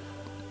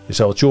 Ég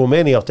sá að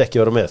Tchouaméni átti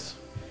ekki að vera með.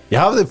 Ég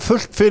hafði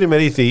fullt fyrir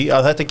mér í því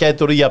að þetta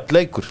gæti orðið jafn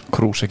leikur.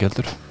 Krús ekki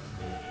heldur.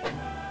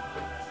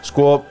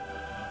 Sko,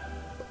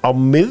 á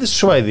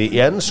miðsvæði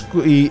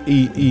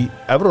í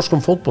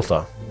evrópskum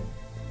fótbolta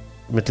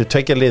milli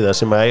tveggja liða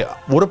sem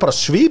voru bara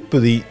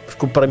svipuð í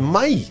sko bara í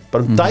maí,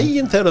 bara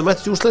daginn þegar það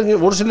mættist í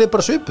úrslæðingu voru þessi lið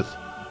bara svipuð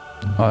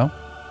Já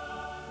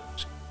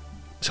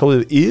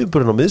Sáðu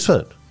yfirburðin á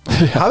miðsvæðin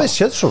hafið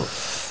séð svona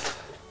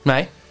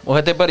Nei, og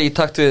þetta bara í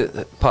takt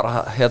við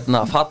bara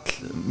fall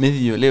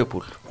miðju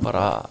Liverpool,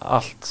 bara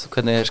allt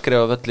hvernig þeir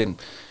skrifa völlin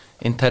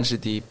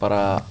intensity,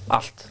 bara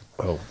allt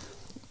Já.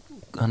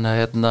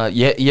 Þannig að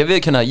ég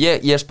viðurkenna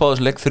ég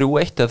spáði þessu leik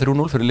 3-1 eða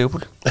 3-0 fyrir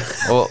Liverpool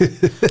og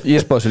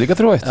Ég spáði þessu líka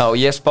 3-1 Já,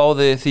 ég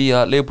spáði því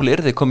að Liverpool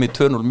yrði komið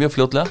 2-0 mjög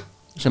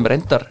fljótlega sem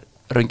reyndar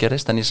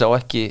raungerist, en ég sá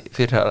ekki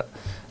fyrir að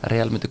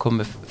Real myndi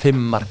komið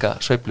 5 marka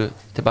sveiflu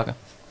tilbaka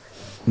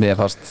Mér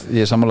fannst,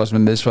 ég sammálaðist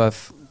með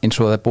miðsvæð eins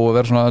og það er búið að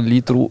vera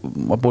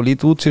svona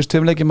lítið út síðust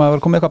tveimleiki, maður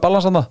var komið eitthvað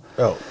balans að það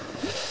Já.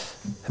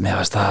 Mér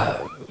fannst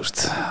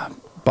það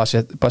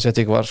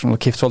Basjetik var svona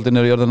kipt svolítið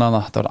niður í jörðina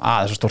það var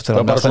aðeins svo stort fyrir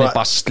að næstan í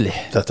basli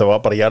Þetta var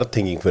bara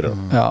jartinging fyrir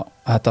hann Já,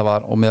 þetta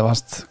var, og mér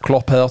fannst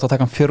Klopp hefði átt að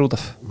taka hann fyrir út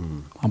af hann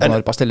búin að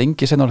vera í basli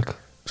lengi í seinna hálfleik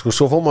Sko,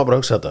 svo fór maður bara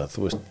að hugsa þetta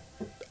þú veist,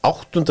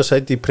 8.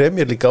 sæti í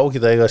Premier League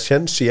ágætt að eiga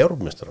sjens í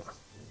Evrópumeistarana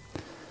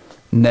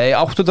Nei,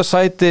 8.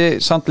 sæti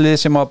samt lið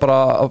sem var bara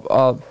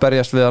að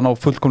berjast við að ná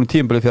fullkomnu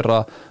tímabili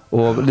fyrra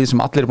og lið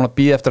sem allir er búin að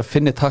bíða eftir að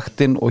finna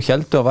taktin og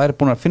heldur að væri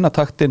búin að finna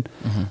taktin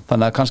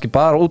þannig að kannski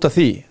bara út af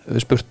því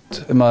við spurt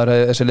maður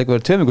þessi leikur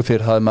verið 2 vikur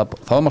fyrir þá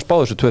var maður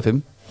spáð þessu 2-5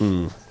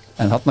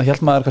 en þarna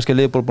held maður kannski að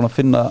lið búin að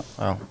finna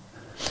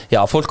Já,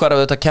 fólk var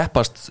að þetta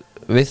keppast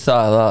við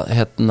það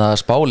að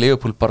spá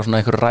Liverpool bara svona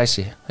einhverju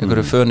ræsi,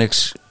 einhverju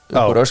Phoenix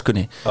einhverju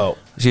öskunni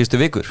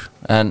síðustu vikur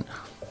en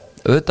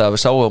auðvitað að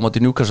við sáum á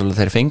móti Newcastle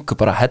þeir fengu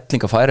bara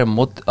helling að færa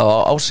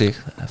á sig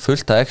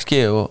fullt að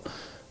XG og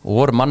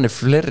voru manni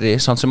fleiri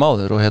samt sem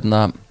áður og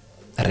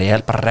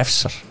Real bara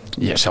refsar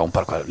Ég sá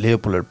bara hvað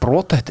Liverpool er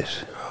brotættir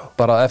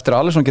bara eftir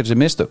að Alisson gerir sér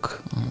mistök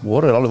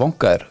voru þeir alveg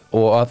vangaðir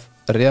og að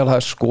Real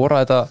hafi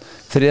skorað þetta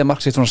 3.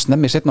 mark sitt svona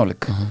snemmi í seinni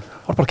hálfleik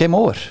var bara game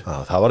over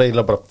Það var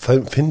eiginlega bara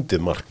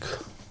fyndið mark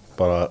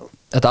bara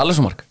Þetta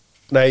Alisson mark?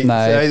 Nei,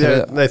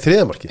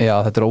 3. marki Já,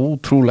 þetta er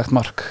ótrúlegt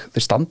mark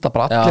þeir standa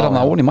bara allir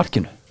hann á í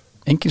markinu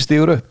enginn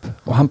stígur upp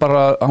og hann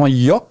var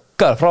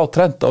joggar frá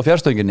Trent á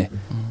fjárstöðinginni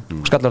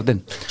og skallar þetta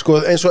inn Sko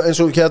eins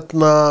og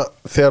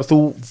þegar þú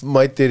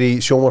mætir í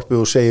sjónvarpi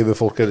og segir við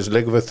fólk þessu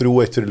leikur við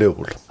 3-1 fyrir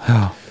Liverpool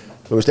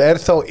þú veist,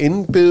 þá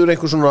innbyður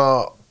einhver svona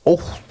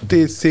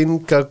ótti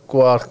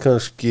þingagvar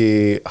kannski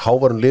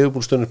hávarum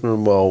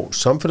Liverpool-stundum á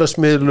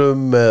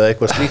samfélagsmiðlum eða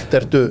eitthvað slíkt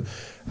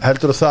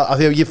heldur það, af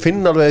því að ég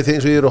finn alveg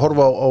eins og ég að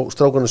horfa á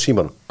strákanu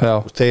síman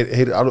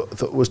þeir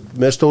alveg,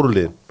 með stóru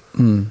liðin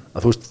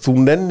að þú veist, þú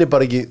nenni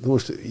bara ekki þú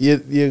veist,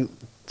 ég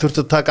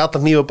þurfti að taka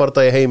alla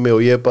hnífabardaga í heimi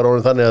og ég er bara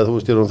orðin þannig að þú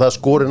veist, ég er það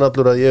skorinn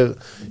allur að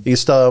ég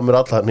staði á mér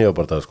alla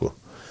hnífabardaga sko.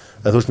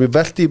 En þú veist, mér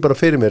velti bara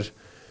fyrir mér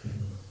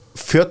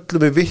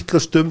fjöllum við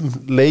vittlust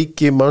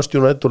leiki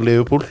Manchester United og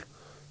Liverpool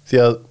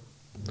því að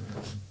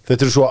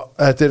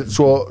þetta er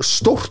svo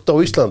stórt á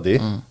Íslandi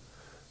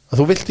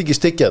að þú vilt ekki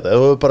styggja þetta,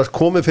 þú hefur bara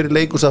komið fyrir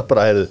leik og sagt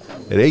bara,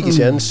 er ekki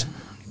séns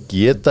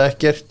geta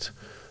ekkert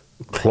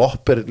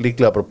Klopp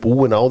líklega bara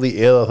búinn á því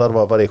eða þarf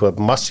að bara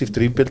eitthvað massíft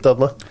rebuild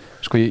þarna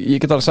Sko ég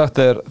get alveg sagt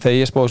þér þegar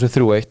ég spáði þessu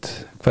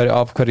 3-1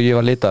 af hverju ég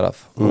var litar af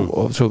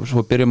og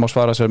svo byrjum að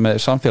svara sér með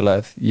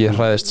samfélagið ég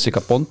hræðist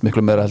Sigga Bond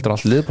miklu meira heldur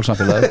allt Liverpool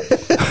samfélagið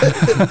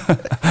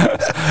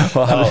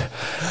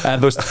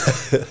en þú veist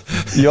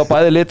ég var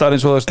bæði litar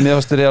eins og þú veist mér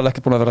fannst Real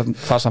ekki búin að vera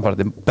það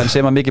samfærdi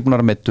Benzema mikið búin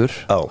að vera meiddur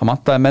hann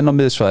vantaði menn á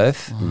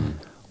miðsvæðið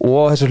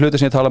og þessi hluti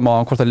sem ég tala um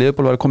á hvort að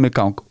Liverpool væri komið í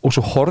gang og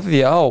svo horfði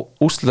ég á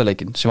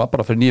úrslitaleikin sem var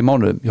bara fyrir 9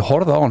 mánuðum ég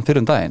horfði á hann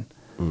fyrir daginn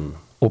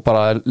og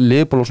bara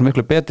Liverpool var svo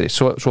miklu betri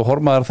svo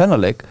horfði maður á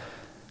þennan leik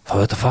þá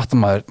þetta fattar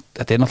maður,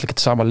 þetta er náttúrulega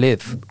ekki sama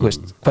lið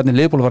veist, hvernig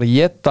Liverpool var að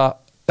geta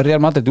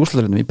Real Madrid í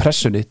úrslitaleikinum í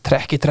pressunni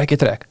trekk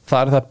það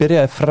er það að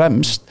byrjaði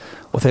fremst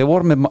og þeir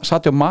voru með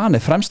Sadio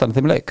Mane fremstan í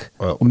þeim leik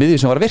og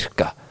miðjum sem var að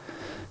virka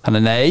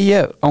Þannig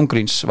ég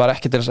ángríns var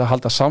ekki til þess að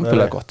halda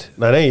samfélagi gott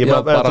ég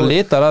bara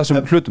litar að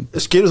þessum hlutum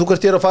Skilur þú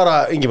hvert ég að fara,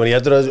 Ingimann, ég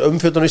heldur að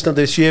umfjöldun í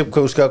Íslandi sé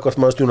hvað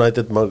skakvart Manchester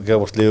United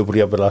skakvart Liverpool,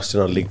 jafnvel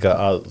Arsenal líka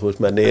að þú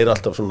veist, menn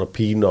alltaf svona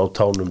pínu á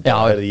tánum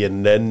ég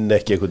nenn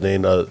ekki einhvern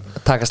veginn að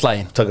taka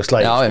slægin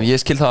Já,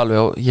 ég skil það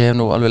alveg og ég hef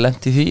nú alveg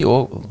lent í því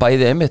og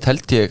bæði einmitt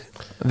held ég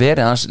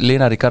verið hans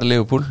línar í Garð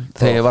Liverpool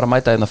þegar ég var að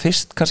mæta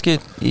fyrst kannski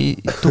í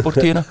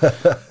túborgtíðina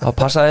þá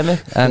passaði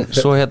mig en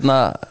svo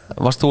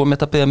varst þú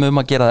að biðja mig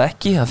að gera það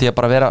ekki að því að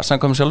bara vera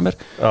samkvæmum sjálfur mér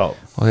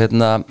og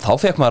þá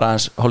fekk maður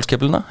aðeins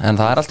hólskefluna en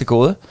það er allt í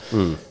góðu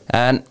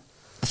en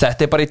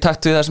þetta er bara í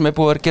takt við það sem er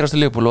búið að gerast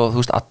í Liverpool og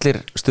þú veist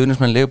allir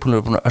stuðningsmenn Liverpool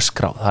eru búin að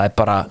öskra á það er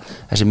bara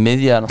þessi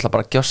miðja er náttúrulega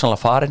bara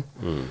gjörsamlega farin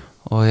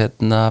og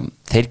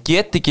þeir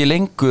get ekki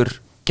lengur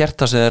gert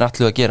það sem þeir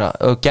ætluðu að gera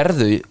og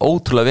gerðu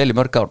ótrúlega vel í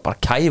mörg ár bara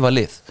kæfa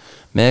lið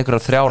með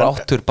einhverjar 3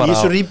 áttur bara í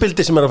þessu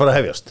rebuildi sem er að fara að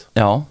hefjast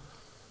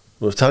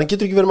þannig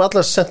getur ekki verið með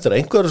allar sendir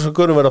einhverjum sem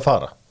görum verið að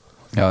fara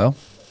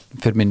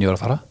fyrir minni var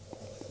að fara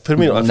fyrir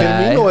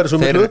mínu er svo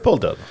miklu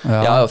uppáldið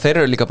já, þeir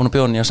eru líka búin að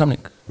bjóða nýja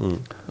samning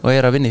og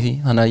er að vinna í því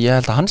þannig að ég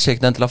held að hann sé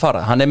ekkert endilega að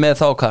fara hann er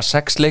með þá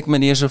 6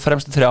 leikmenn í þessu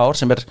fremstu 3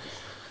 ár sem er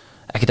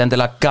ekkit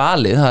endilega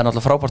galið, það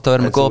náttúrulega frábært að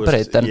vera með góða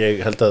breytt en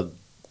ég held að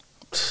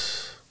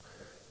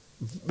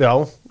já,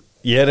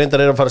 ég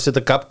reyndar að fara að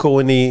setja Gabko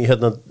inn í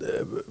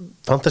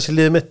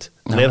fantasy-liðið mitt,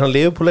 en hann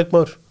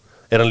Liverpool-leikmaður?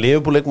 Hann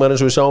Liverpool-leikmaður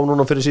eins og við sáum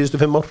núna fyrir síðustu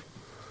 5 ár?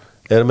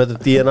 Með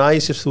þetta DNA í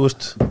sér, þú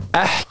veist?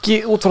 Ekki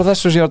út frá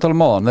þessu sem ég var að tala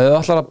um áðan. Ef þú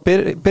ætlar að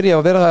byrja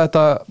að vera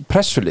þetta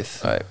pressulið,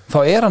 þá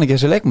hann ekki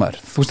þessi leikmaður.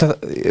 Þú veist, ef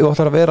þú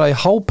ætlar að vera í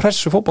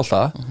hápressu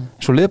fólkbolta,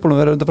 svo Liverpool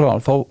vera undir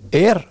bráðan, þá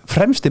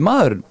fremsti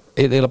maðurinn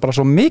eiginlega bara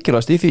svo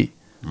mikilvægast í því.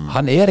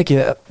 Hann ekki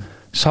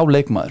sá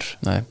leikmaður.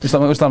 Vist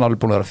hann alveg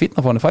búin að vera fínn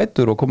að fá hann í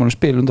fætur og koma hann í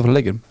spil undan frá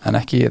leikjum, en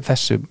ekki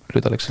þessu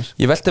hlutaleiksins.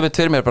 Ég velti með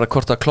fyrir mér bara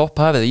hvort að Klopp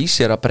hafið í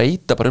sér að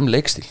breyta bara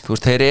leikstíl. Þú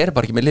veist, þeir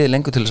bara ekki með liði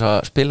lengur til þess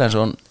að spila eins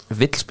og hann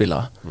vill spila.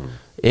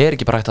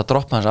 Ekki bara hægt að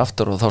droppa hans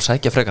aftur og þá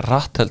sækja frekar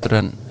rætt heldur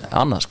en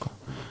annað sko.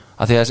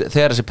 Af því að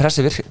þegar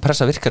þessi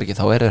pressa virkar ekki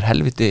þá þeir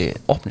helviti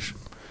opnir.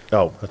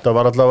 Já, þetta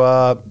var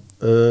allavega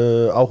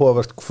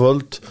áhugavert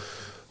kvöld.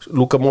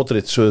 Luka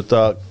Modric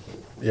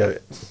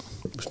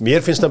mér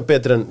finnst hann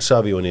betri en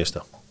Xavi og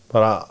Iniesta.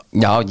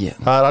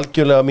 Það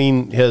algjörlega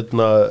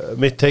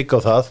mitt take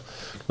á það.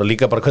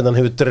 Líka bara hvernig hann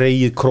hefur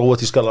dregið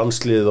króatíska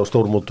landsliðið á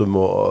stórmótum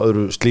og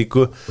öðru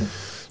slíku.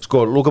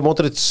 Sko, Luka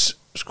Modric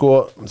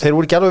þeir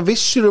voru ekki alveg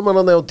vissir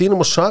hann á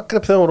Dinamo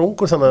Zagreb þegar hann var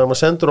ungur, þannig að hann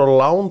var sendur á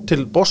lán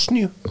til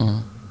Bosníu.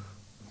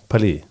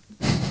 Pæliði.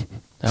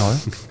 Já,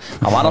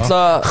 hann var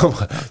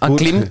náttúrulega hann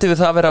glimti við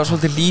það að vera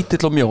svolítið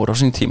lítill og mjór á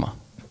sín tíma.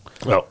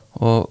 Já.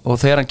 Og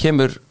þegar hann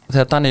kemur,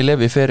 þegar Daniel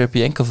Levy fer upp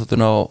í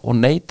engaþóttuna og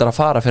neitar að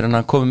fara fyrir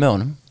hann komið með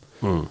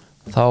honum,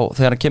 þá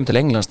þegar hann kemur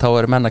til Englands þá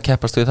menn að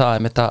keppast við það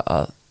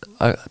að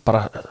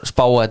bara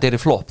spá að þetta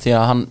í flopp, því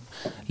að hann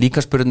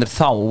líkaspyrnir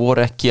þá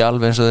voru ekki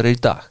alveg eins og þeir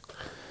í dag.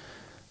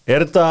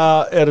 Er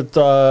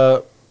þetta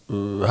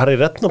Harry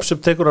Redknapp sem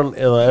tekur hann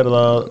eða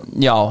það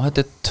Já,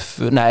 þetta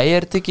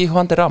þetta ekki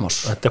Juan de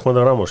Ramos? Þetta Juan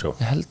de Ramos, já.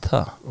 Ég held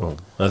það.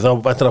 Þá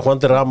ættir að Juan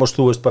de Ramos,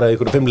 þú veist, bara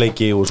einhverjum 5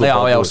 leiki og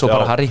svo svo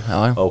bara Harry.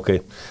 Já. Ok.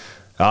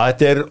 Já,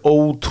 þetta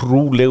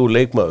ótrúlegu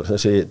leikmaður,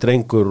 þessi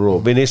drengur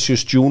og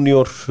Vinicius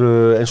Junior,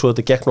 eins og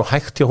þetta gekk nú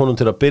hægt hjá honum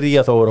til að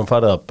byrja, þá hann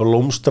farið að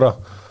blómstra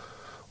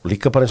og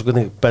líka bara eins og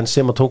hvernig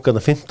Benzema tók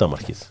hann að 5.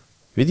 markið.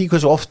 Veit ekki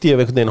hversu oft ég hef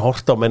einhvern veginn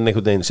hort á menn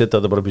einhvern veginn, setja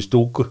þetta bara upp í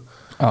stúku.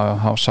 Já,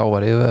 hann sá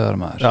var yfir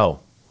maður. Já.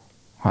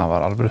 Það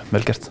var alveg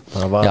velgert.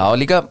 Já,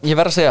 líka, ég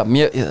verð að segja,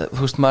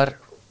 þú veist, maður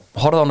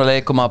horfði á hann að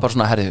leik og maður bara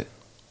svona,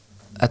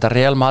 þetta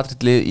Real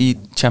Madrid-lið í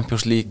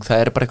Champions League,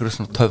 það bara einhverju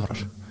svona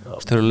töfrar.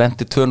 Þeir eru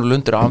lendið 2-0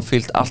 undir á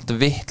Anfield, allt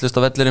vittlust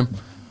á vellinum,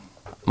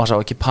 maður sá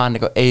ekki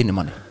panik á einu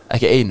manni,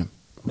 ekki einum.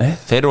 Nei.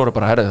 Þeir voru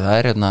bara,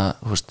 það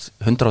þú veist,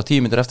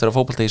 110 mínútur eftir að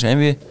fótbolta í þessu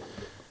einvígi.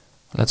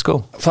 Let's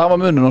go. Það var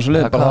munun og svo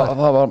leið,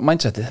 það var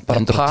mindsetið, bara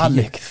 110,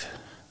 panikið.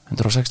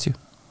 160.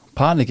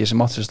 Panikið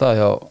sem átti sér stað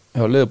hjá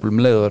Liverpool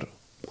leiður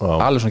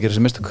Alisson gerir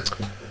sér mistök.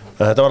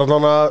 Þetta var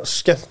alveg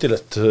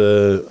skemmtilegt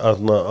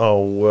á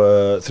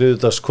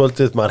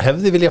þriðjudagskvöldið. Maður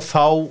hefði viljað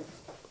fá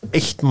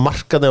 1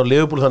 markaði á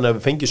Liverpool þannig að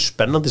við fengjum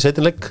spennandi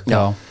setinleik.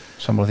 Já,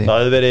 sammála því.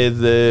 Það hefði verið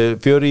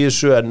fjör í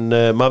þessu en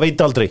maður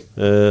veit aldrei.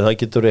 Það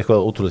getur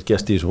eitthvað ótrúlegt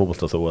gest í þessu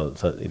fótbolta þó að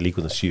það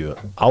líkurnar séu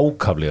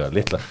ákaflega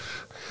litlar.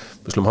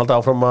 Við slum halda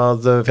áfram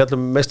að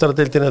fjallum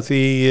meistaradeildina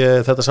því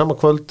þetta sama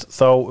kvöld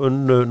þá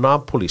unnu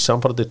Napoli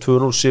samfærandi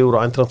 2-0 sigur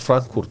á Eintracht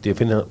Frankfurt. Ég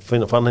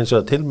fann hins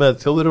vegar til með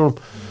Þjóðverjunum.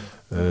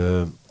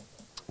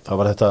 Það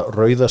var þetta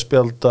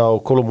rauðaspjald á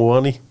Kolo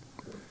Muani.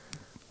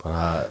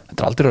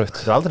 Þetta aldrei rautt.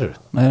 Þetta aldrei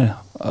rautt. Nei,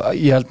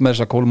 ég held með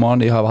þess að Kolo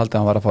Muani hafa haldið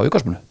að hann var að fá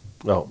aukaspyrnu.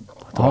 Já.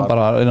 Það var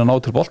bara að reyna að ná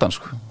til boltan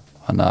sko.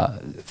 Þannig að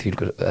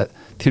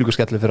þvílíkur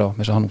skellir fyrir að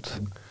missa hann út.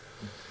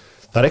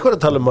 Það eitthvað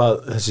að tala um að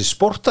þessi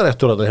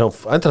sportarektur hjá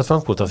Eintracht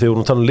Frankfurt, því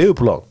við tala um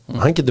Liverpool á,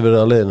 hann getur verið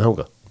að leiðin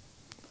hanga.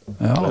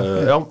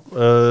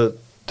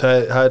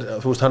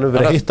 Þú veist, hann hefur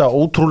verið að hitta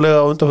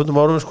ótrúlega á undanfjöndum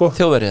árum, sko.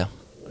 Þjóðverja.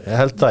 Ég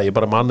held það, ég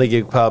bara man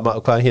ekki hvað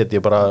hann hét,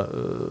 ég bara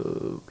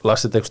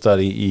las þetta eitthvað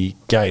þar í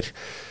gær.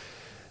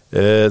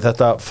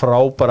 Þetta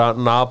frábæra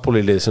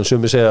Napoli-lið sem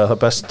sumir segja að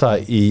það besta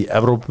í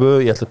Evrópu,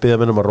 ég ætla að biðja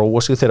menn að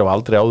róa sig, þeir hafa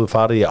aldrei áður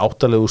farið í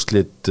 8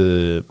 úrslit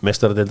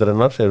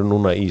meistaradeildarinnar, eru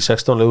núna í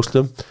 16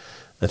 úrslitum.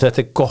 En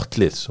þetta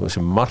gott lið, og þessi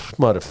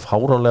markmaður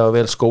fáránlega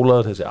vel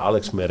skólaður, þessi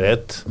Alex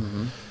Meret.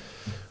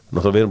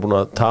 Náttúrulega við erum búin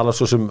að tala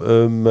svo sem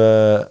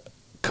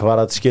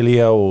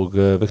Kvaratskhelia og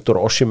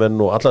Viktor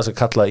Osimhen og alla þess að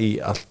kalla í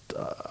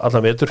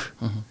alla metur.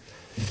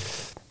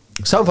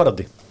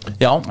 Samfærandi.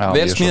 Já,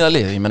 vel smíða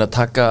lið. Ég meina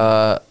taka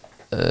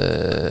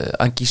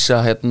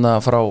Anguissa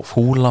frá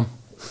Fulham,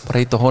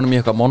 breyta honum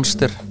í eitthvað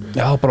monster.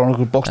 Já, bara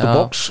nokkur box to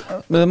box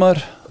með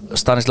maður.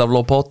 Stanislav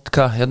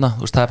Lobotka,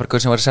 þú veist, það bara gaur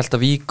sem var í Celta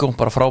Vigo,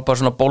 bara frábær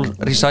svona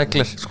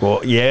ball-recycler. Sko,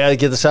 ég hefði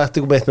getað sagt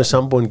ykkur eitt með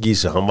Sambóin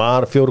Gísa, hann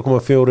var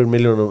 4,4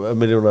 miljóna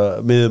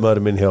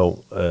miðumæður minn hjá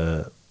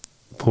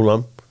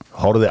Fulham,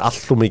 hárði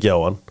alltaf mikið á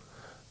hann,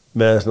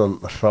 með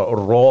svona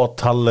raw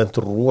talent,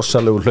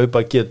 rosalegu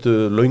hlaupagetu,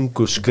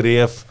 löngu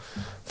skref,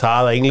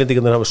 það að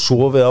englendingarnir hafa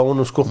sofið á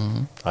honum, sko,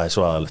 það er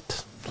svo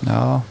aðalegt.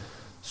 Já.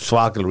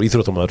 Svakalegur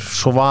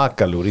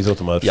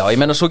íþróttamæður. Já, ég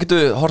meina svo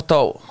getur hort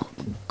á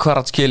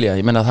Kvaratskhelia,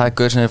 ég meina það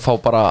gaur sem fá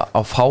bara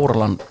á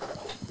fáralan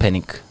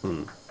pening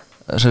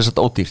sem sagt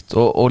ódýrt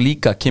og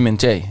líka Kim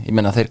Min-jae ég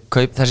meina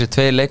þessi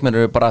 2 leikmenn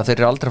eru bara þeir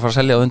eru aldrei að fara að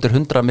selja undir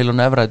 100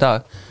 miljónu evra í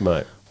dag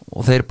Nei.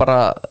 og þeir bara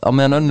á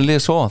meðan önnu lið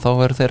svo þá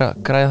verður þeir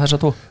að græða þessa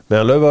 2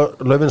 meðan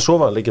Laufin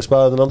sofa líka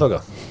spaðin andaka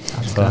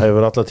það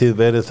hefur alltaf tíð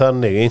verið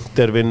þannig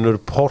Inter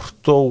vinnur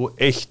Porto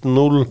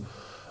 1-0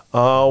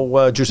 á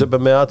Giuseppe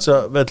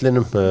Meazza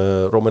vellinum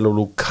Romelu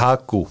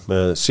Lukaku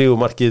með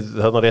sigurmarkið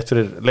þarna rétt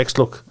fyrir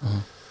leikslokk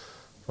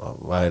það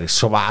væri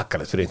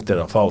svakalegt fyrir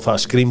Inter að fá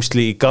það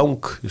skrýmsli í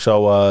gang ég sá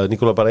að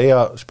Nicola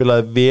Barella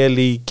spilaði vel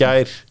í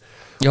gær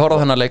ég horfði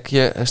á þennan leik,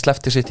 ég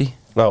sleppti City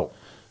já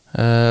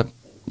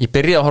ég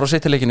byrjaði að horfa á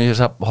City-leikinu ég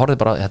horfði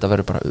bara, þetta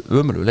verður bara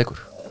ömurlegur leikur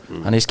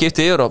þannig ég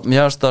skipti yfir og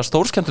mér finnst það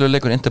stórskemmtilegur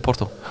leikur Inter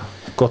Porto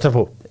gott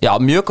tempo já,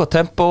 mjög gott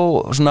tempo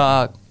svona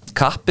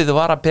kappið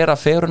var að bera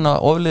feruna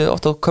oflið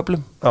oft á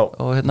köflum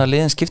og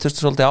liðin skiptust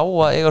svolítið á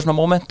að eiga svona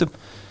momentum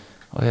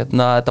og ég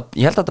held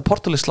að þetta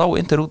Portoli slá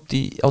Inter út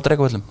á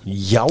Drekavöllum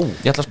já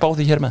ég ætla að spá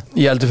því hér með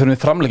Ég heldur fyrir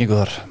mig framleggingu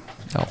þar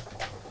já,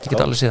 ég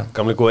get alveg síðan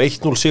gamli góð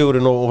 1-0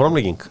 sigurinn og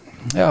framlegging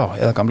Já,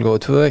 eða gamli góðu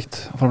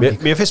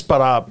 2-1 mér finnst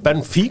bara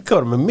Benfica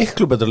var með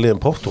miklu betra lið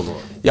en Porto nú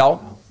já,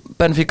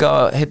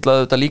 Benfica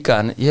heitlaði þetta líka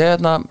en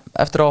ég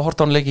eftir að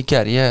horta á hann leik í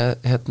ger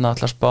ég ætla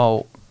að spá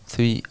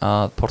því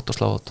að Porto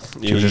slá út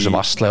Þessi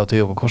vasslega á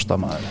Diogo Costa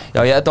maður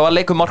já, þetta var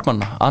leikum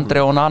markmann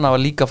Andrea Onana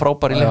var líka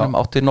frábær í leiknum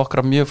átti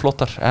nokkra mjög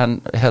flottar en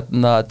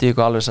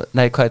Diogo Alves,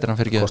 nei hvað heitir hann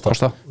fyrir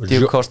Costa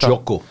Diogo Costa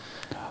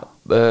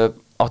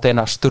átti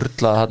eina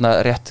sturla þarna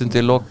rétt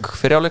undir lok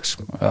fyriráleiks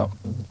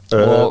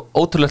og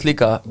ótrúlegt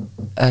líka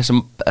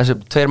þessi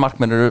 2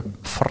 markmenn eru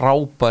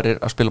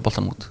frábærir að spila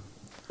boltan út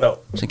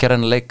sem gera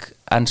hennar leik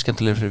enn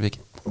skemmtilegur fyrir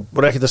vikið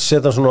voru ekkert að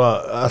setja svona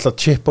alltaf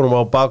chippunum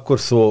á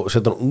bakvörð og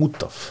setja hann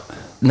út af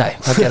nei,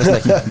 það gerist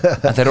ekki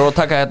en þeir eru að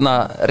taka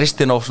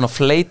ristin og svona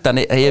fleitan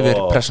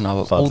yfir pressuna,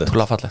 það var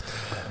ótrúlega fallegt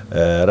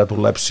Red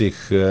Bull Leipzig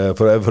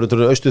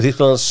fyrir austu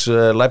Þýskalands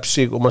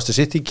Leipzig og Manchester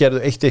City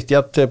gerðu 1-1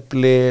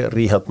 jafntefli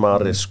Riyad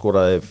Mahrez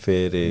skoraði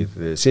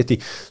fyrir City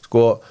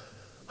sko,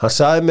 hann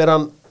sagði mér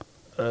hann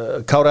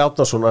Kári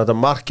Árnason að þetta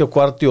marki á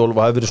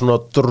Guardiola hafi verið svona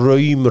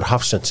draumur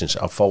hafsendsins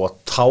að fá að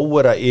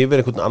táera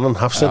yfir einhvern annan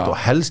hafsend og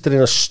helst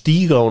reyna að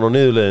stíga á hann á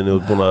niðurleiðinu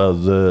og búin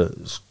að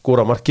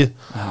skora markið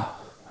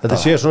þetta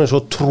sé svona eins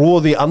og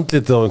tróði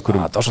andlitið á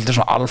einhverjum Það var svolítið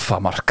svona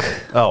alfamark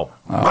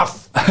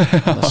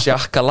það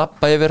sjakka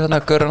lappa yfir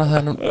göruna þegar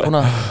hann búin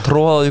að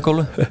tróða það í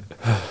gólu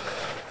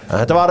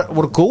þetta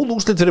voru góð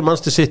úrslit fyrir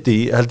Manchester City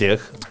held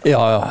ég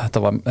Já,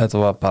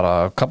 þetta var bara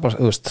kapla,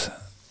 þú veist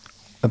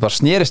það bara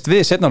snerist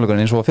við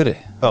seinnáleikurinn eins og fyrir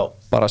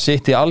bara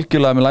City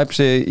algjörlega með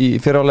Leipzig í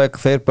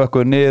fyriráleik, þeir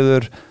bökkuðu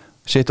niður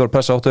City var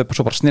pressa áttu upp og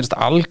svo bara snerist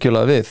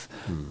algjörlega við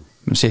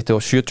City á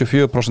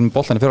 74%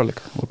 boltan í fyriráleik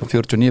og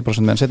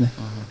 49% meðan seinni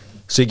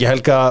Siggi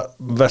Helga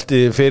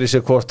velti fyrir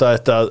sér hvort að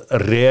þetta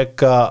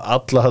reka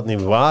alla hann í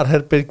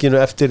varherberginu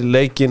eftir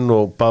leikinn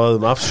og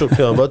baðum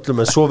afsöknum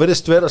öllum en svo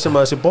virðist vera sem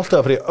að þessi bolti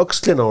að fara í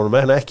öxlina á honum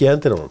en ekki í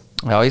hendina á honum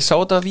Já, ég sá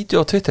þetta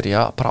vídeo á Twitter,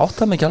 ég bara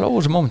áttaði mig ekki alveg á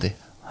þessu mómenti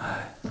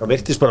Það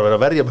virtist bara að vera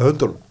að verja með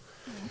höndunum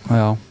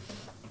Já,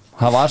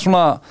 það var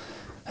svona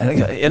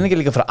en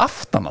ekki líka frá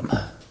aftanan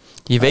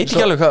Ég veit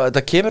ekki alveg hvað,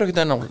 þetta kemur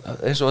ekkert enn á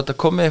eins og þetta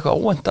komið eitthvað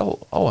óvænt á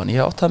hann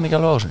ég áttaði mig ekki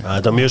alveg á þessu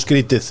Þetta er mjög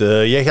skrítið,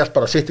 ég held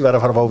bara að City væri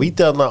að fara að fá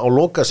vítið þarna á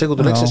loka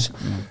sekundur leiksins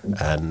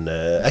en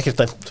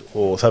ekkert dæmt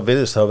og það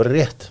virðist það að vera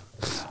rétt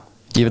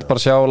Ég vil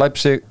bara sjá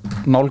Leipzig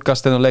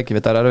nálgast þennan leik, ég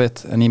veit það er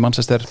erfitt en í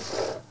Manchester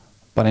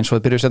bara eins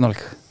og þið byrjuðu seinna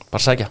leik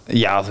Bara sækja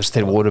Já, þú veist,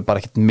 þeir voru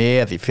bara ekkert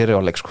með í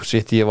fyrirháleik sko.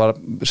 City var,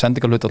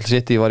 sendingarhlutfall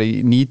City var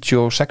í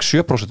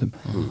 96-7%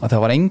 að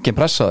það var engin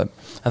pressa á þeim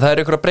En það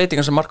eru einhverja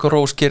breytingar sem Marco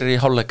Rose gerir í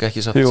hálfleika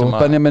ekki satt Jú,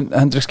 Benjamin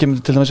Hendricks kemur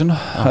til dæmis inn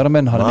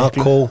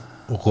Marco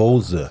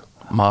Rose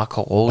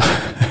Marco Rose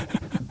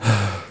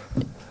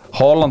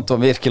Holland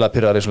var virkilega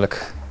pyrraður í þessum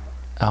leik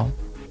Já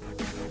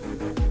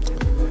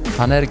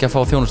Hann er ekki að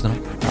fá þjónustuna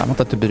Það er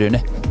náttúrulega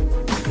byrjunni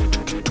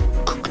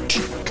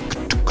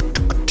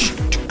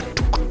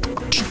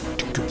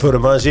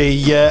Förum aðeins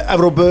í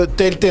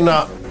Evrópu-deildina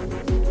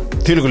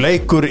Þvílíkur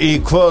leikur í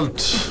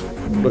kvöld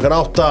klukkan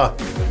 8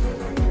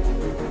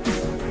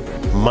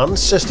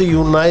 Manchester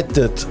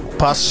United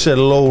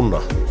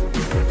Barcelona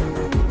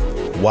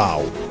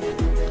Wow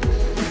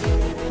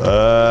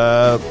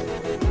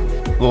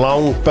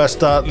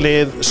Langbesta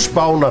lið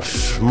Spánar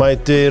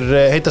mætir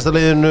heitasta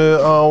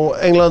liðinu á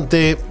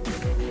Englandi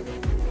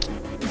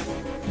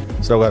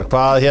Strákar,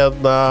 hvað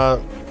hérna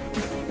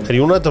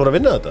er United að fara að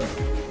vinna þetta?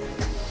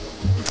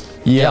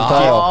 Já,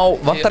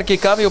 vantar ekki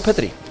Gavi og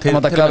Petri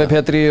Vantar Gavi,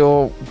 Petri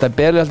og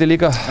Dembele held ég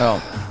líka Já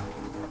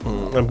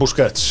En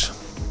Busquets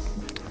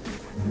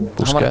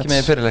Hann var ekki með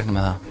í fyrirleiknum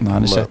með það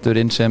Hann er settur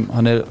inn sem,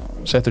 hann er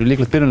settur í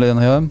líklegt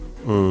byrjunlegina hjá þeim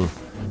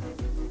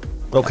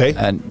Ok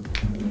En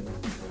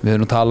við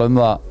höfum nú talað um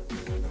það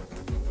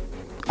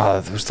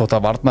að þú veist þótt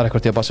að varnar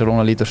eitthvað til að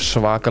Barcelona lítur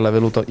svakalega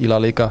vel út á í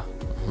La Liga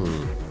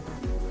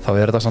þá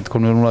er þetta samt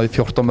komið núna í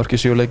 14 mörk í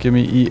 7 leikjum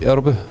í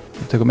Evrópu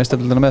við tökum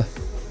meistardeildina með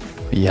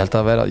ég held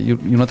að vera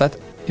United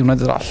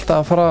er alltaf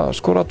að fara að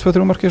skora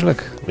 2-3 mörk í þessu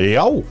leik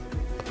Já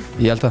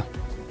ég held að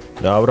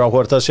Já, það verður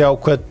áhugavert að sjá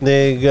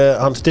hvernig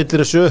hann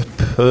stillir þessu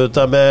upp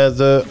þetta með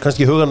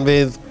kannski hugan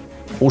við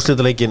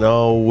úrslitaleikin á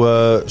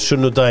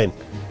sunnudaginn.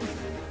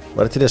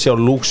 Var til að sjá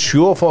Luke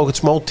Shaw fá okkur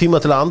smá tíma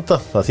til að anda.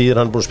 Það þýðir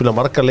hann búin að spila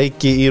marga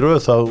leiki í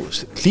röð, þá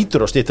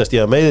hlýtur að styttast í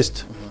að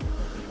meiðist.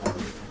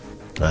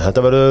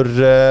 Þetta verður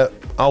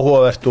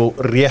áhugavert og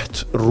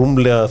rétt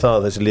rúmlega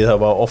það. Þessi lið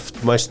hafa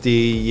oft mæst í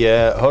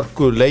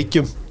hörku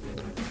leikjum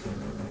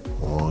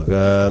og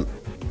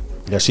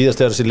síðast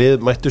þegar þessi lið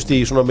mættust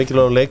í svona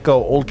mikilvægum leik á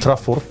Old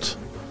Trafford.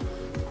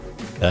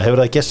 Hefur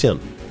það gess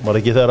síðan? Var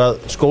ekki þegar að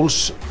Scholes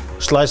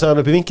slæsaði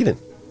hann upp í vinkilinn?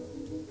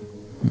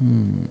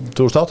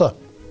 2008?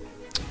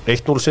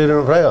 1-0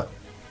 sigurinn fræga.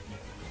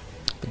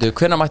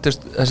 Hvenær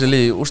mættust þessi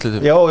lið í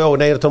úrslitum? Já,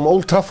 nei, ég er að tala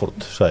Old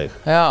Trafford, sagði ég.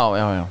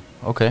 Já,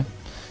 ok.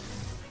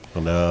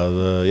 Þannig að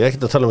ég er ekki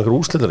að tala einhver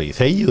úrslitari,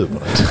 þegiðu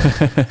bara.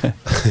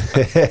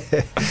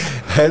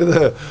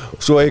 Herðu,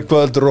 svo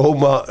eitthvað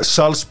Róma,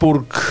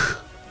 Salzburg.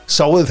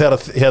 Sáðu þegar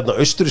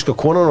austuríska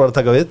konan var að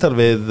taka viðtal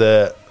við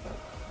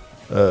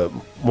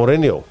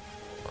Mourinho.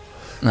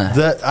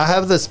 I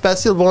have the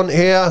special one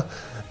here.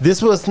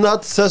 This was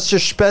not such a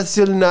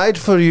special night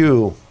for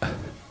you.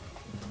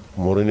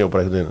 Mourinho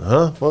bara eitthvað inn.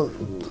 What?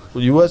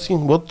 You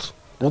asking? What?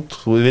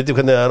 Við veitum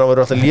hvernig það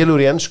verður alltaf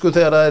lélugur í ensku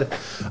þegar það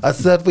I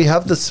said we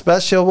have the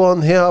special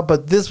one here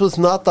but this was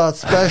not that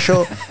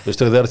special.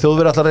 Veistu þegar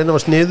þjóðverið alltaf reyna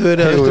að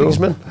sniður eða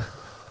austuríkismenn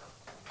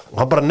og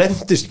hann bara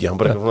nefndist ekki, hann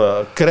bara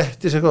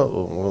grettis eitthvað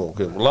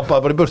og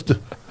labbaði bara í burtu.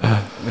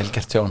 Vel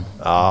gert hjá hann.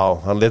 Já,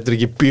 hann letur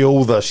ekki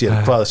bjóða sér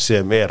hvað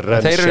sem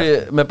rennsja. Þeir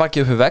eru með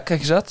bakið upp í vegg,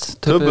 ekki satt?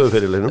 Töpuðu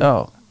fyrir leiknum. Já.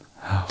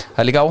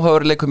 Það líka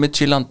áhugaverður leikur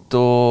Midtjylland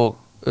og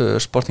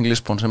Sporting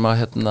Lisbon sem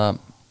að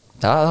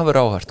það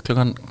verður áhört.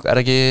 Klukkan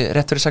ekki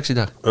rétt fyrir 6 í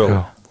dag.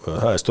 Já,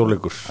 það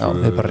stórleikur.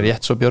 Þeir bara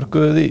rétt svo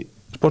björguðu í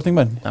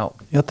sportingmenn í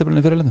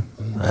jafnteflinu fyrirliðum.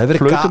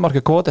 Flautumarka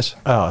Kótes.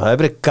 Já, það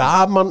hefur verið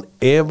gaman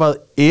ef að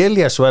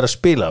Elías væri að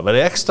spila,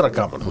 verið ekstra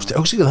gaman. Þú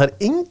veist, það er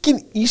engin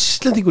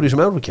Íslendingur í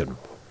þessum Evrópukefnum.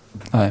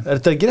 Er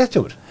þetta ekki rétt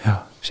hjá mér? Já,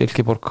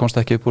 Silkeborg komst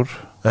ekki upp úr.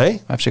 Nei.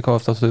 FCK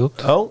eftir út.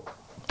 Já.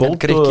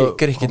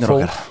 Gríkirnir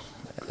okkar.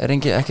 Er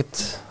ekkert.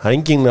 Það er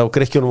engin á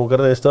Grikkjunum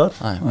okkar þegar staðar.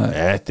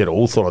 Þetta er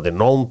óþólandi.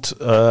 Nond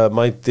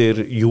mætir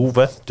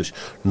Juventus.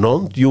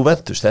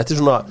 Nond-Juventus, þetta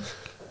er svona.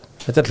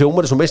 Þetta er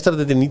hljómar eins og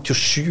meistaradeildin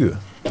 97.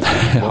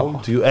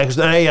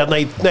 Nei,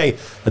 þetta er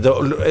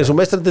eins og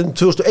meistaradeildin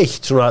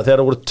 2001 svona þegar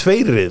það voru 2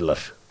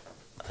 riðlar.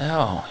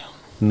 Já.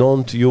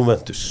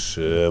 Nond-Juventus,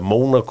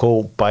 Monaco,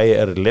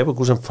 Bayer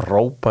Leverkusen,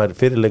 frábær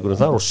fyrirleikurinn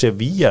þar og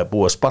Sevilla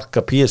búið að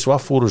sparka PSV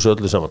úr þessu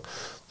öllu saman.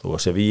 Þó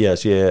að Sevilla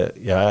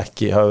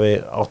ekki hafi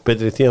átt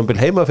betri tímabil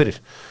heima fyrir.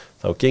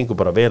 Þá gengur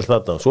bara vel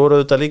þarna. Svo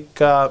eru þetta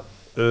líka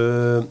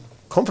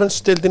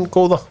konferensdeildin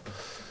góða.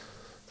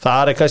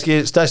 Það er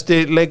kannski stærsti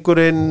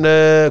leikurinn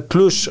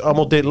Klus á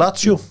móti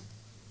Lazio.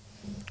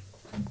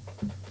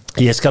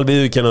 Ég skal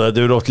viðurkenna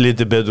þetta er oft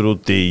litið betur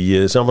út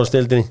í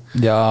sambandsdeildinni.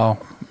 Já,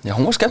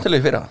 hún var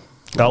skemmtileg fyrir það.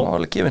 Já. Hún var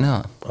alveg gefin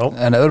það.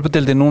 En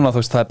Evrópudeildin núna, þú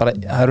veist, það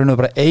er rauninu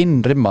bara ein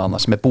rimma þarna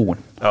sem er búin.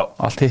 Já.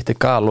 Allt hitt er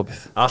galopið.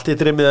 Allt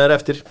hitt rimmið er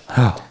eftir.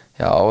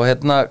 Já, og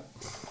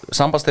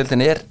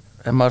sambandsdeildin ef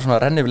maður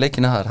svona rennir við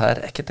leikina þar, það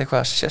er ekkert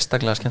eitthvað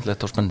sérstaklega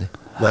skemmtilegt og spennandi.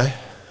 Nei.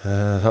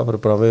 Það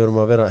verður bara, við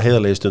verum að vera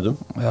heiðarlega í stundum.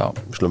 Já.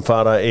 Við slum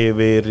fara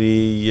yfir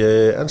í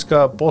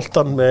enska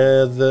boltan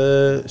með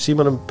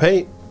Símanum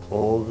Pay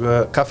og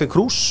Kaffi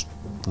Krús.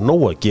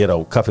 Nóg að gera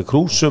á Kaffi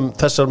Krúsum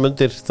þessar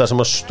mundir þar sem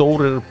að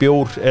stórir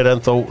bjór er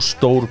ennþá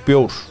stór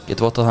bjór.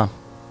 Getur vottað það.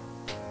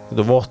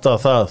 Getur vottað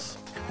það.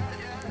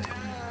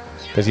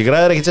 Kannski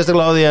græðir ekkert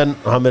sérstaklega á því en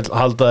hann vil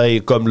halda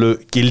í gömlu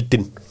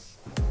gildin.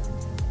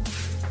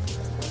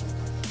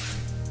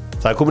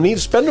 Það er komin nýr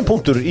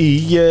spennupunktur í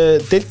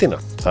deildina.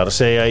 Það er að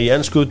segja í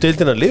ensku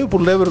deildina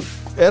Liverpool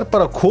er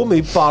bara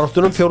komið í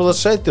baráttunum 4.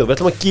 sæti og við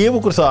ætlum að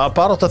gefa okkur það að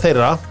barátta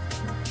þeirra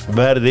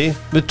verði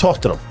við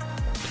Tottenham.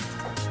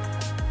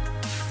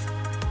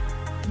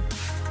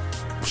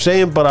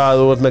 Segjum bara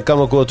að þú ert með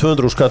gamla góða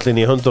 200 skallin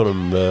í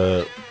höndunum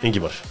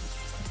Ingimar.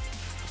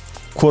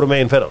 Hvorum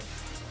megin fer hann?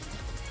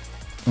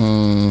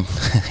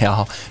 Já,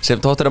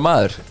 sem Tottenham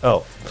maður. Já.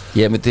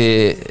 Ég myndi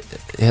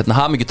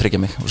hamingju tryggja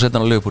mig og setja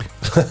hann á Liverpool.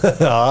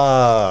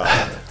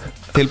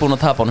 Tilbúin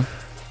að tapa honum.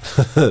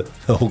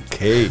 Ok.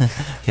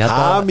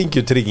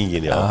 Hamingju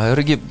tryggingin, já. Já,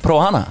 hefur ekki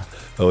prófað hana?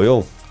 Jó.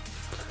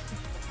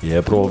 Ég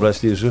hef prófað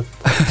flest í þessu.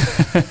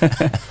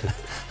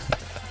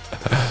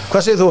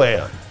 Hvað segir þú,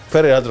 Eyja?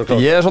 Hver er heldur að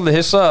klára? Ég er svolítið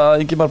hissa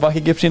að Ingimar bakki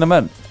ekki upp sína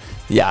menn.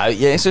 Já,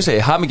 ég eins og segi,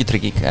 hamingju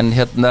trygging. En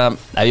ef ég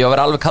var að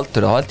vera alveg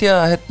kaldur þá held ég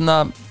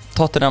að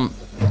Tottenham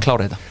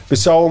klára þetta. Við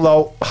sáum þá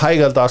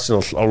hægælda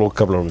Arsenal á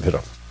lokakaflanum fyrra.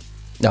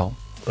 Já.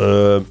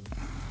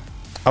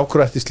 Af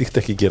hverju ætti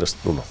slíkt ekki gerast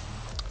núna?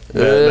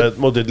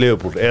 Með mótið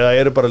Liverpool eða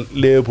eru bara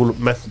Liverpool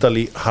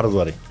mentally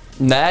harðari?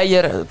 Nei,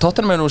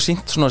 Tottenham er nú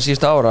sýnt svona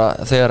síðustu ára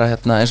þegar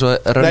eins og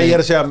Nei, ég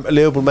er að segja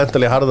Liverpool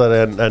mentally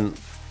harðari en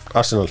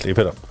Arsenal í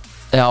fyrra.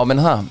 Já,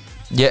 menna það.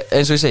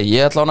 Eins og ég segi,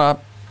 ég ætla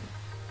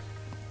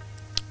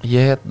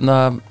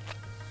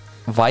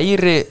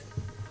væri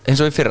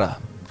eins og í fyrra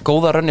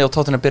góða rönni á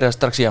Tottenham byrjaði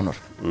strax í janúar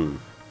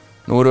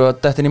nú erum við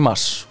að detta inn í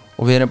mars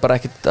og við erum bara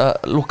ekkert að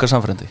lúkka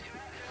samfærandi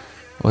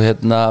og við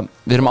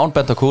erum án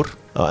Bentancur.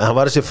 Já, en hann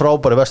var þessi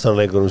frábæri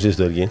vestanleikur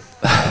síðustu helgi.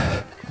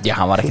 Já,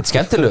 hann var ekkert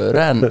skemmtilegur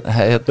en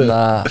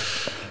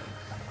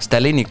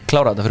Stellini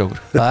klára þetta fyrir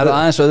okkur. Það er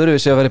aðeins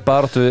öðruvísi að vera í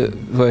baráttu,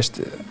 þú veist,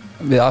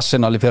 við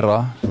Arsenal í fyrra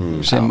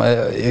sem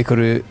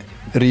einhverju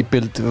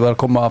rebuild var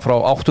að koma frá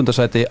 8.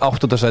 sæti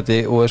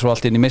og er svo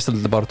allt inn í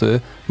meistardeildarbaráttu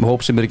með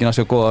hóp sem er ekki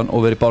næstu góðan og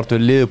verið í baráttu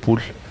við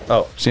Liverpool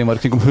sem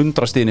var kringum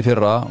 100 stigin í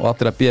fyrra og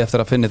allir að bíða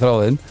eftir að finna í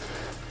þráðinn.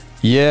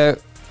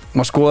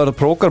 Maður skoðar þetta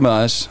prógramið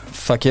aðeins,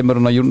 það kemur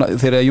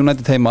þegar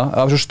United heima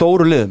af þessu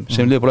stóru liðum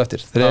sem Liverpool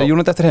eftir, þegar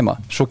United eftir heima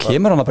svo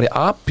kemur hann bara í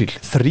apríl,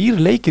 3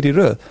 leikir í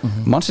röð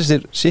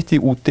Manchester City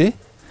úti,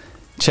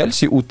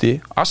 Chelsea úti,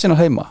 Arsenal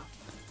heima.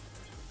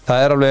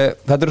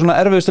 Þetta eru svona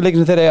erfiðustu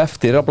leikir sem þeir eiga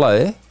eftir á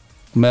blaði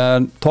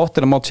meðan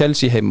Tottenham á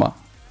Chelsea heima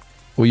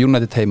og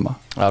United heima.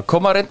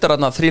 Koma reyndar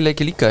þarna 3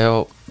 leiki líka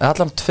hjá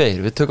allan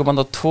 2, við tökum hann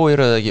á 2 í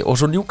röð ekki og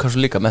svo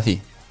Newcastle líka með því.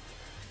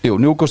 Jú,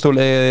 Newcastle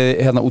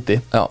eigi hérna úti.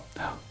 Já.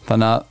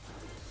 Þannig að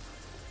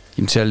ég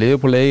myndi segja að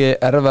Liverpool eigi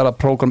erfiðara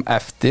prógram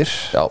eftir.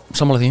 Já,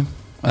 sammála því.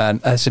 En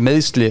þessi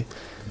meiðsli,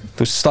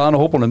 þú veist, staðan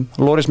á hópunum,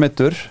 Loris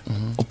meiddur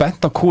og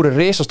Bentancur er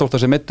risastórt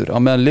að sé meiddur á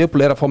meðan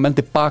Liverpool er að fá menn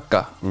tilbaka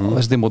á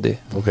þessi tímóti.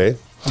 Okay.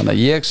 Þannig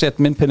að ég set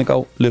minn pinning á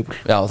Liverpool.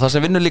 Já, það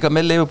sem vinnur líka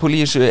með Liverpool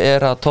í þessu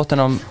er að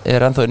Tottenham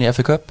er ennþá inn í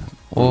FA Cup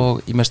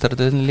og í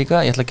meistaradeildinni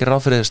líka. Ég ætla að gera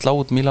ráð fyrir slá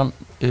út Milan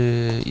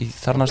í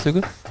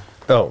þarnarslugu.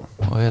 Já.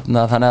 Og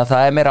þannig að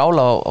það er meira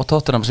álag á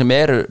Tottenham sem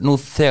eru nú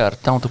þegar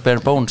down to bare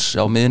bones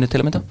á miðunni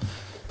til að mynda.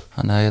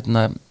 Þannig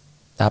að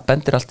það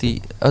bendir allt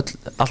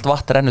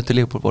vatn rennu til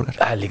Liverpool-borgar.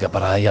 Það er líka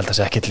bara, ég held að það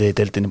sé ekkert liðið í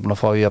deildinni búin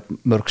að fá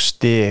mörg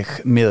stig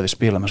miðað við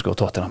spilamennsku á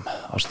Tottenham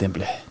á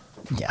stimpli.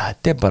 Já,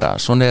 þetta er bara,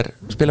 svona er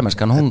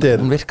spilamennskan, hún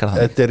virkar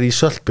þannig. Þetta er í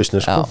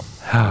söltbusiness sko.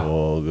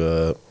 Og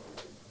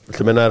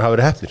ætlum meina þér hafa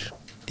verið heppnir.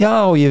 Já,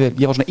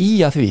 ég var svona í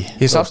að því.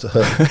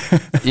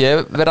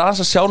 Ég verið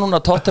aðeins að sjá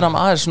núna Tottenham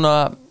aðeins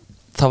svona,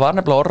 það var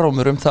nefnilega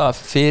orðrómur það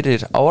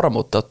fyrir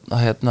áramót að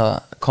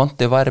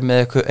Conte væri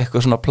með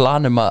eitthvað svona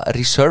planum að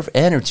reserve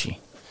energy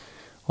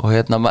og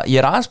ég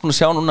er aðeins búin að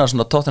sjá núna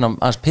svona Tottenham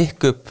aðeins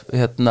pick up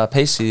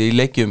paceið í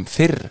leikjum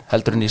fyrr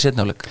heldur en í seinni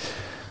hálfleik.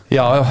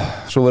 Já,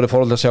 svo verður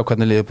fórhaldið að sjá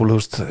hvernig Liverpool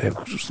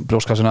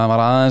brjóskassina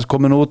var aðeins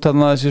komin út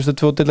síðustu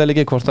 2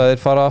 deildarleiki, hvort það þeir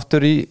fara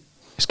aftur í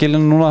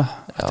skilinu núna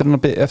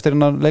eftir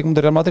hennar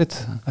leikmyndir Real Madrid.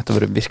 Þetta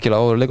verður virkilega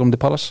áður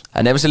leikmyndir Palace.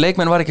 En ef þessi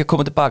leikmenn var ekki að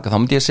koma tilbaka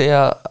þá myndi ég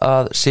segja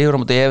að sigur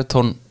á móti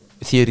Everton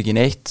þýðir ekki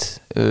neitt,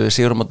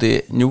 sigur á móti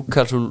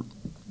Newcastle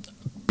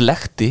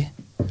blekti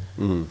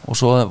og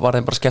svo var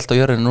þeim bara skellt á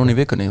jörðinu núna í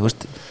vikunni.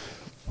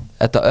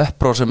 Þetta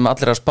uppróð sem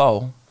allir að spá,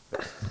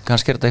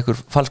 kannski er þetta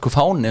einhver falsku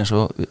fáni eins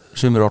og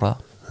sumir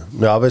orða.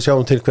 Já, við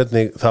sjáum til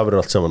hvernig það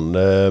verður allt saman.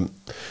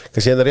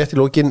 Kannski en það rétt í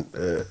lokin,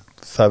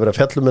 það verður að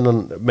fjallum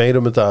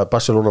meirum þetta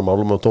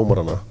Barcelona-málum og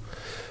dómarana.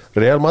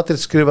 Real Madrid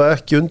skrifaði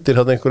ekki undir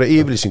einhverja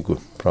yfirlýsingu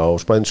frá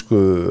spænsku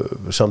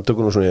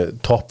samtökunum svona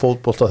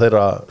toppfótbolta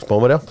þeirra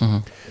Spánverja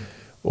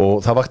og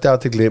það vakti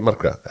athygli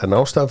margra en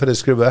ástæðan fyrir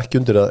að skrifaði ekki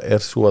undir það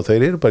er svo að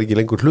þeir eru bara ekki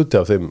lengur hluti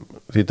af þeim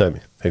því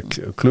dæmi. Þeir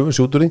klufu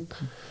sig út úr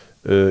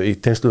í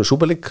tengslum við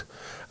Super League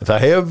en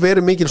það hefur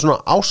verið mikil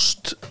svona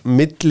ást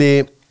milli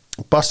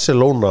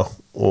Barcelona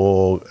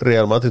og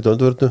Real Madrid á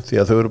undirvörnum því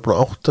að þau eru búin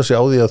að átta sig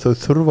á því að þau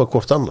þurfa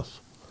hvort annað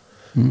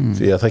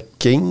því að það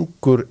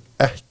gengur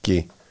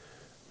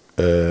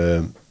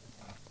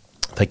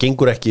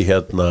ekki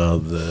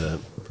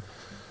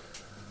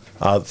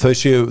að þau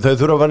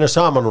þurfa að venja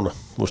saman núna.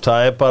 Það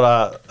er bara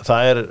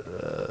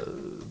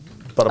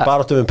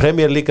baráttu við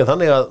Premier League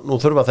þannig að nú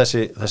þurfa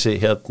þessi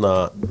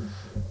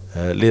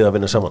lið að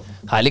vinna saman.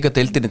 Það er líka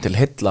deildinni til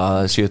heilla að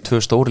það séu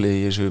 2 stórlið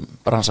í þessu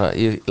bransa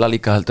í La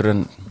Liga heldur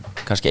en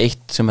kannski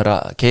 1 sem er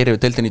að keyra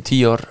við deildinni í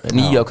 10 ár,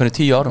 9 á hvernig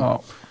 10 árum.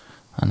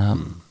 Þannig að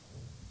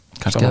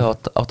kannski það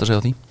átt að segja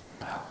á því.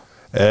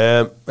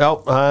 Já,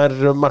 það er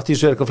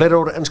Martís Verk og fleiri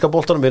úr enska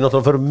boltanum. Við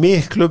náttúrulega förum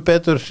miklu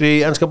betur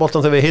í enska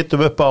boltan þegar við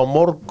hittum upp á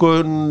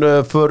morgun,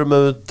 förum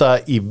auðvitað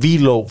í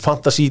Vilo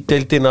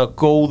Fantasy-deildina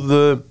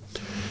góðu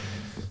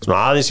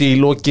svona aðeins í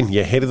lokin.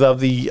 Ég heyrði af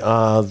því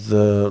að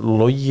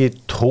Logi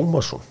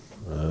Tómasson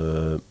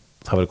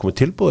það verið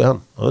komið tilbúið hann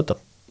á þetta.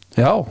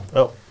 Já.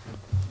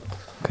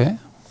 Ok.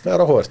 Það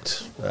er áhugavert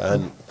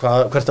en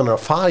hvert hann er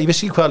að fara, ég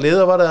vissi ekki hvaða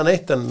liða var eða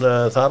neitt en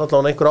það er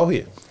allavega einhver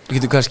áhugi. Við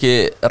getum kannski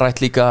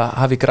rætt líka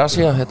Javi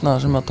Gracia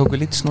sem að tók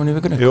við Leeds núna í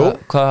vikunni.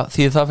 Hvað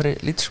þýðir það fyrir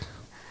Leeds?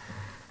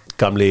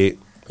 Gamli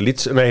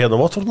Leeds,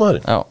 Watford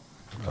maðurinn. Já.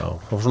 Það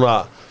var svona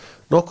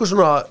nokkuð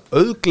svona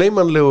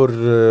auðgleymanlegur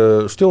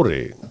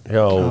stjóri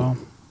hjá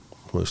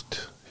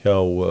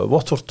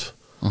Watford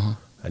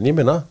en ég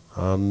meina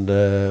hann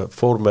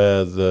fór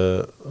með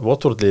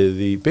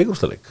Watford-lið í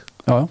byggjumstaleik.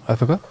 Já,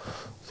 FK.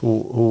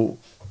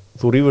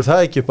 Þú rífur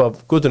það ekki upp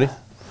af götunni.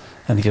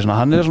 En ekki svona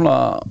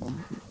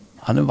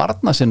hann er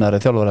varnasinnari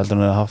þjálfari heldur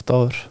en það haft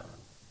áður.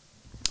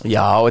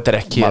 Já, þetta er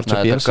ekki Marcio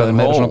Bielsa er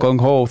meira svona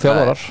gung-hó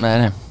þjálfarar.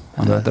 Nei.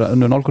 Þetta er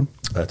önnur nálgun.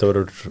 Þetta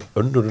verður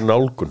önnur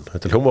nálgun.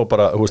 Þetta hljóma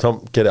bara, hann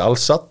gerir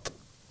Al-Sadd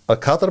að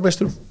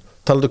Katarmeisturum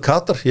Talandi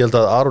Katar, ég held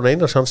að Aron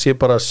Einars hann sé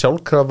bara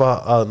sjálfkrafa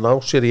að ná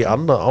sér í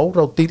annað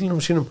ára á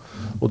dílnum sínum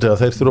og til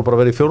að þeir þurfa bara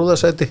að vera í 4.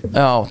 sæti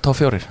Já, top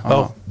 4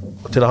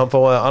 til að hann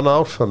fái annað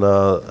ár þannig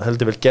að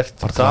heldur vel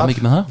gert Var það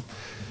mikið með það?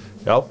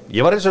 Já,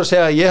 ég var eins og að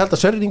segja að ég held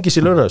að Sverrir Ingi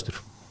sé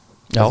launaðastur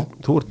Já.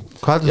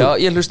 Hvað Já,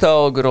 ég hlusta á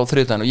okkur á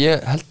þriðdæðin og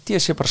ég held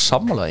ég sé bara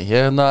sammálaði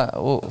ég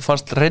og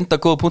fannst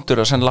reynda góða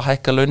punktur að sennilega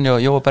hækka launni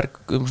og Jóa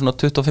Berg svona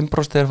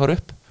 25% þegar fara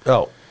upp Já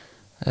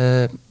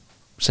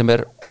sem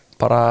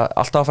bara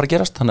alltaf að fara að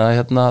gerast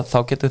þannig að þá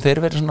getur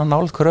þeir verið svona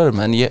nálægt hver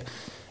öðrum en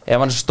ef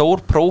hann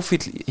stór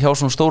prófíl hjá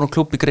svona stórum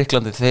klúbb í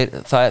Gríklandi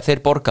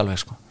þeir borga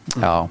alveg sko.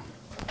 Já,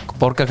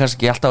 borga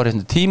kannski ekki alltaf á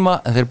réttum tíma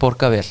en þeir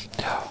borga vel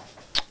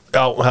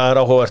Já, það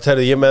áhugavert,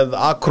 herri, ég með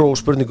Acro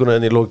spurninguna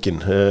í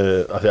lokin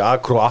af því að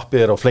Acro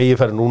appið á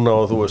flegiferð núna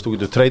og þú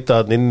getur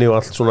treytað hann inni og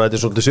allt svona, þetta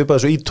svolítið svipað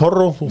þessu í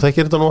Torró, þú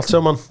þekkir þetta nú allt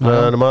saman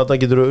en maður þetta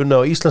getur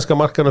unnið á íslenska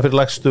markana fyrir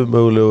lægstu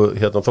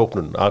mögulegu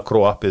þóknun,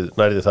 Acro appið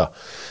nærði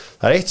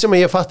það eitt sem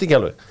ég fatt ekki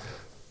alveg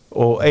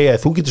og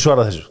þú getur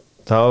svarað þessu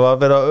það var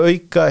að vera að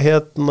auka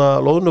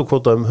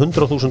loðnukvóta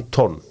 100.000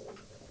 tonn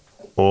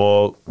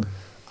og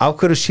af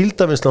hverju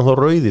síldavinnslan þá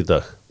rauð í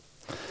dag?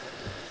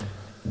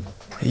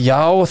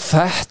 Já,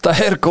 þetta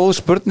góð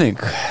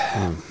spurning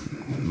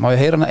Má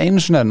ég heyra hana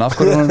einu sinni en af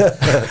hverju hún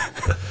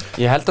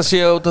Ég held að sé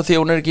út af því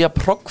að hún ekki að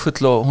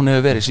proggfull og hún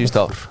hefur verið síðust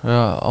ár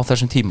á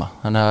þessum tíma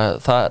þannig að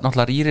það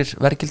náttúrulega rýrir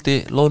verkildi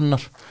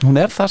loðnunar Hún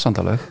það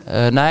samt alveg?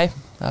 Nei,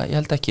 ég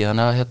held ekki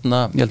þannig að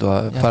Ég held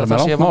að fara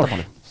með rangt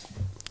mál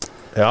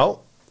Já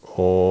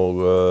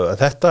og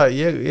þetta,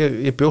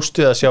 ég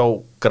bjósti að sjá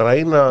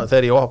græna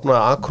þegar ég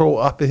opnaði Acro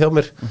appið hjá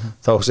mér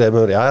þá segir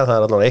mér, já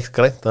það allavega eitt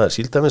grænt það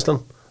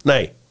síldavinnslan,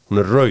 nei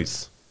hún rauð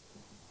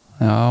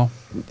Já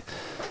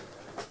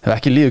Hef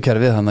ekki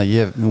lífukæri við þannig að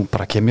ég nú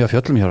bara kem ég á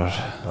fjöllum hér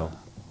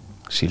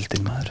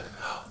síldin maður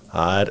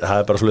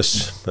Það bara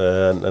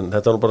svolítið en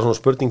þetta var nú bara svona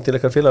spurning til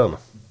ykkar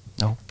félagana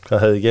Já.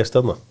 Hvað hefði gerst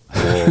þarna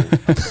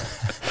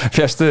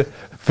Fjastu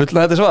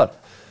fulla þetta svar?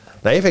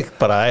 Nei, ég fekk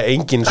bara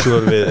engin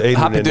svör við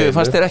Habitu,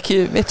 fannst þér ekki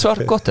mitt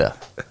svar gott eða?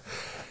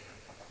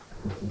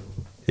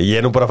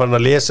 Ég nú bara farin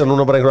að lesa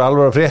núna bara einhverja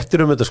alvara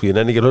fréttir þetta sko, ég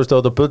nenni ekki að hlusta á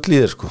þetta bull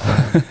í þér sko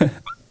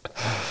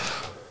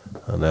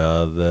Þannig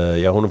að,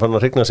 já, hún farin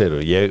að hrygna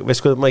segir ég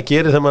veist hvað maður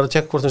gerir þegar maður að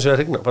tjekka hvort hún sé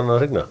að farin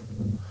að hrygna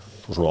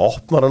og svona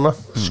opnar hana,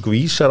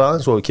 skvísar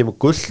aðeins og kemur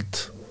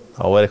gult,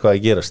 þá eitthvað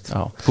að gerast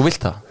Já, þú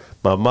vilt það?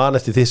 Maður man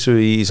eftir þessu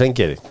í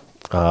Sengeri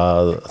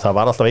að það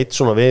var alltaf eitt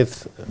svona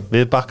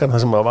við bakkan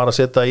þar sem maður var að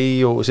setja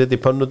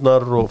í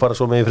pönnurnar og fara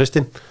svo með í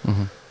fristinn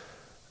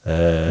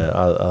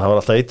að það var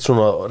alltaf eitt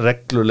svona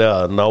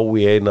reglulega að ná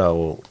í eina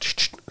og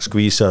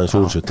skvísa eins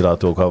úr þessu til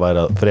aðtjóða hvað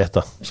væri að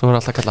frétta Svo er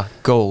alltaf kallað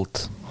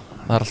gold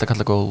Það er alltaf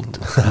kallað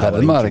gold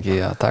Verður maður ekki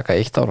að taka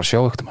 1 ár að sjá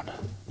ykkur mann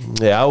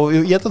Já,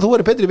 ég held að þú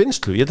væri betri í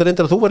vinslu Ég held að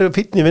reyndar að þú væri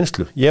fínn í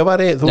vinslu Ég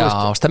væri, þú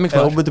veist,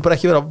 þú myndir bara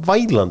ekki vera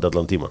vælandi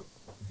allan tíman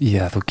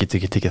Já, þú getur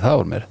ekki tekið það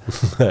úr mér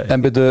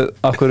En byrju,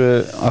 af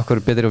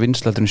hverju betri á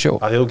vinslældinu sjó?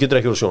 Af því þú getur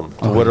ekki úr sjón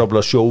Þú verður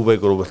ábúinlega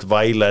sjóveikur og vilt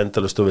væla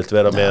endalust og vilt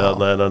vera með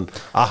þennan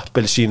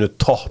appelsínu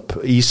topp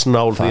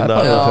ísnál þína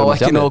Já,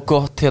 ekki nóg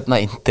gott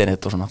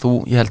internet og svona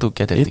ég held þú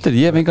getur þetta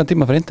Ég hef engan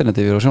tíma fyrir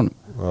interneti við á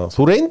sjónum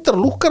Þú reyndar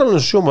að lúkkar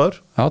alveg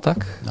sjómaður Já,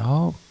 takk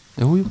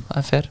Jú,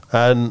 það fer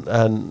En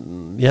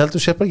ég held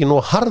þú sé bara ekki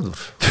nóg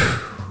harður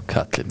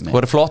Kallið mig Þú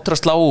verður flottur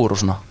að slá úr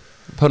og svona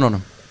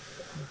pönnunum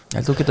Ég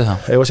held þú getur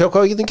það Ég var að sjá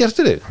hvað við getum gert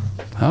fyrir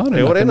þig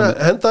Ég var reyna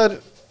að henda þér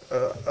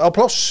á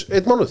pláss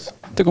 1 mánuð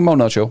Tökum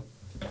mánuð að sjó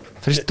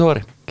Fyrst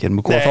tóri Gerum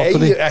við góða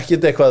þáttur því Nei,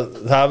 ekkert eitthvað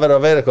Það verður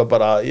að vera eitthvað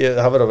bara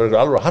Það verður að vera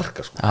eitthvað alveg að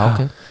harka sko.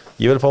 okay.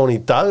 Ég vil fá hann í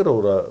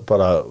dagróra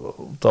bara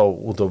út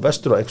á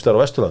Vesturlandi einhvers staðar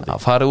á Vesturlandi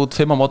farið út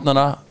 5 á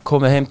mótnana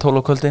komið heim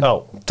 12 á kvöldin Já,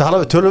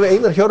 tölum við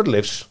Einar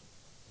Hjörleifs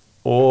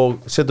og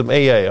setjum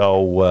AI á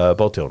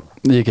bátjón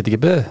Ég get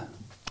ekki beðið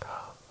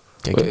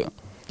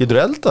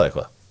Getur eldað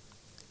eitthvað?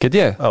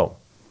 Get ég? Já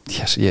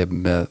Yes, ég er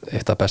með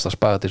eitt af besta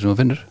spaghetti sem þú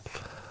finnur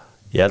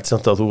Ég held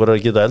samt að þú verður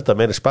að geta elda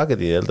meiri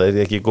spagetti Ég held að það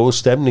er ekki góð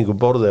stemning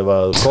borð ef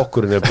að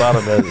kokkurinn er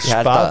bara með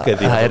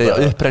spagetti Það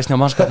er uppreisni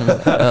á mannskapnum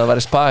ef það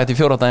væri spagetti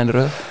 4 daginn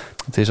röð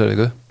Þessar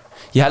viku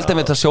Ég held að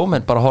við það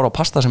sjómenn bara horfa á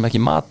pasta sem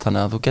ekki mat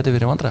þannig að þú getur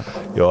verið vandræð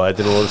Já,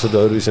 þetta er nú svolítið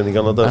öðruvísi en í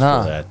gamla dag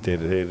Þetta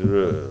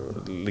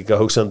er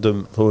líka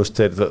hugsandum þú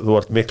veist, þú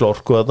ert miklu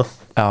orku þarna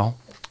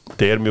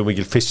Þetta er mjög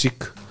mikil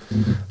fysík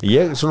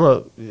Ég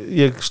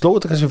sló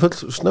þetta kannski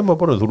full snemma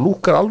bara þú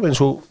lúkar alveg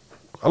eins og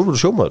alveg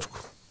sjómaður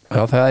sko.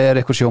 Já, það er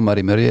eitthvað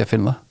sjómaður í mér, ég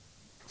finn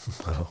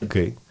það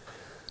Ok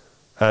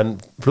En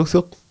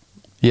flugþjónn?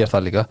 Ég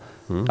það líka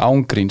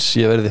Ángríns,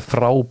 ég verði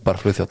frábær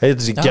flugþjónn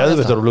Þetta sé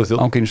geðvittar á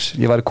flugþjónn Ángríns,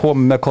 ég væri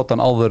komið með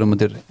kottan áður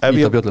undir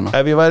íta bjölluna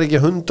Ef ég væri ekki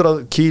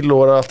 100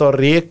 kíló og var alltaf að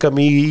reka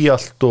mig í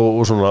allt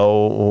og svona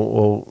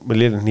og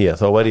með lirin nýja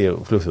þá væri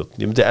ég flugþjónn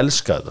Ég myndi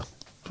elska þetta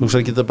Þú veist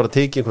að geta bara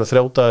tekið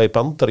einhverja 3 daga í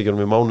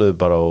Bandaríkjunum í mánuði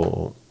bara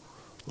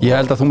Ég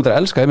held að þú myndir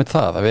elska einmitt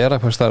það að vera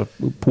eitthvað þar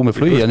búið með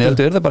flugi en ég held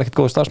að það bara ekkert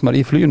góð starfsmaður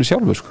í fluginu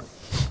sjálfu sko.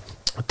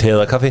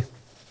 Teða kaffi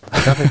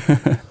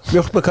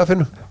Mjólk með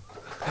kaffinu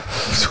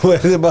Svo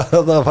þið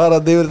bara að fara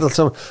yfir þetta allt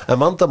saman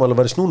En vandamáli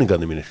var í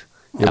snúningarnir mínir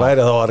Ég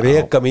væri þá að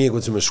reka mig í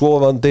einhvern sem er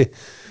sofandi.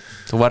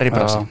 Þú var í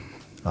brasi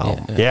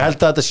Ég held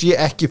að þetta sé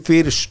ekki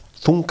fyrir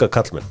þunga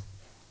kallmenn.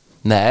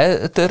 Nei,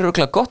 þetta er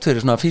röglega gott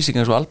fyrir svona físík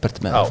eins og Albert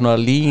með svona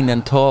lean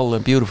and tall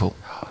and beautiful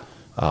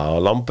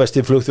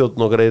Langbesti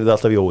flugþjóðn okkar er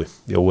alltaf Jói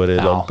er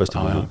langbesti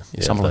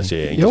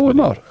flugþjóðn Jói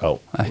Már, Já.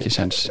 ekki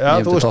sens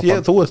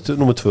Þú ert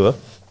nummer 2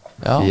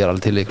 Ég er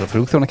alveg til ykkur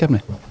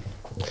flugþjónakeppni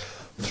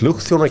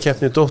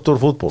Flugþjónakeppni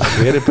doktorfútból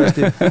Hver er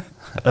besti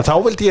En þá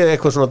vildi ég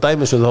eitthvað svona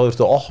dæmi sem þá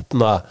þurftu að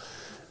opna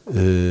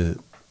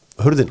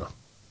hurðina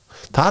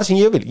Það sem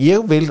ég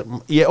vil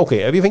ok,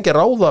 ef ég fengi að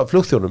ráða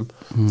flugþjónum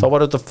þá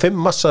var þetta 5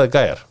 massaði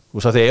gæjar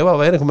og því ef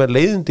það er einhver með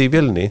leiðindi í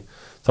vélinni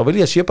þá vil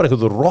ég að sé bara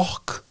einhvern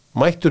rock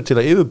mættur til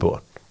að yfirbúa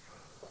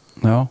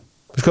Já,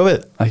 Veistu hvað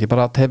við? ekki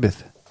bara tepið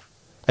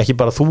Ekki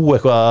bara þú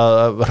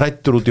eitthvað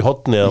hrættur út í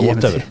hotni eða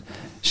whatever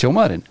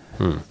Sjómaðurinn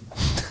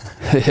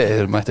Ég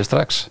er mættir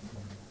strax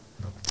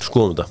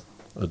Skoðum þetta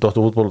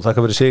Dóttarfútból,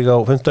 þakka fyrir sig á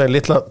 5.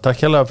 Litla, takk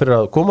hérlega fyrir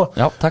að koma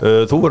Já, takk.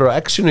 Þú verður á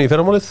X-inu í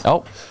fyrramálið Já,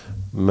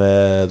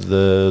 með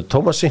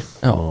Tómasi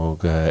Já.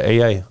 og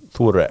AI,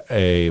 þú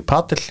verður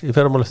Patil í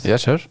fyrramálið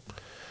Yes sir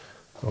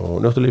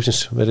og njóttu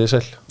lífsins, verið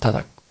sæl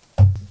takk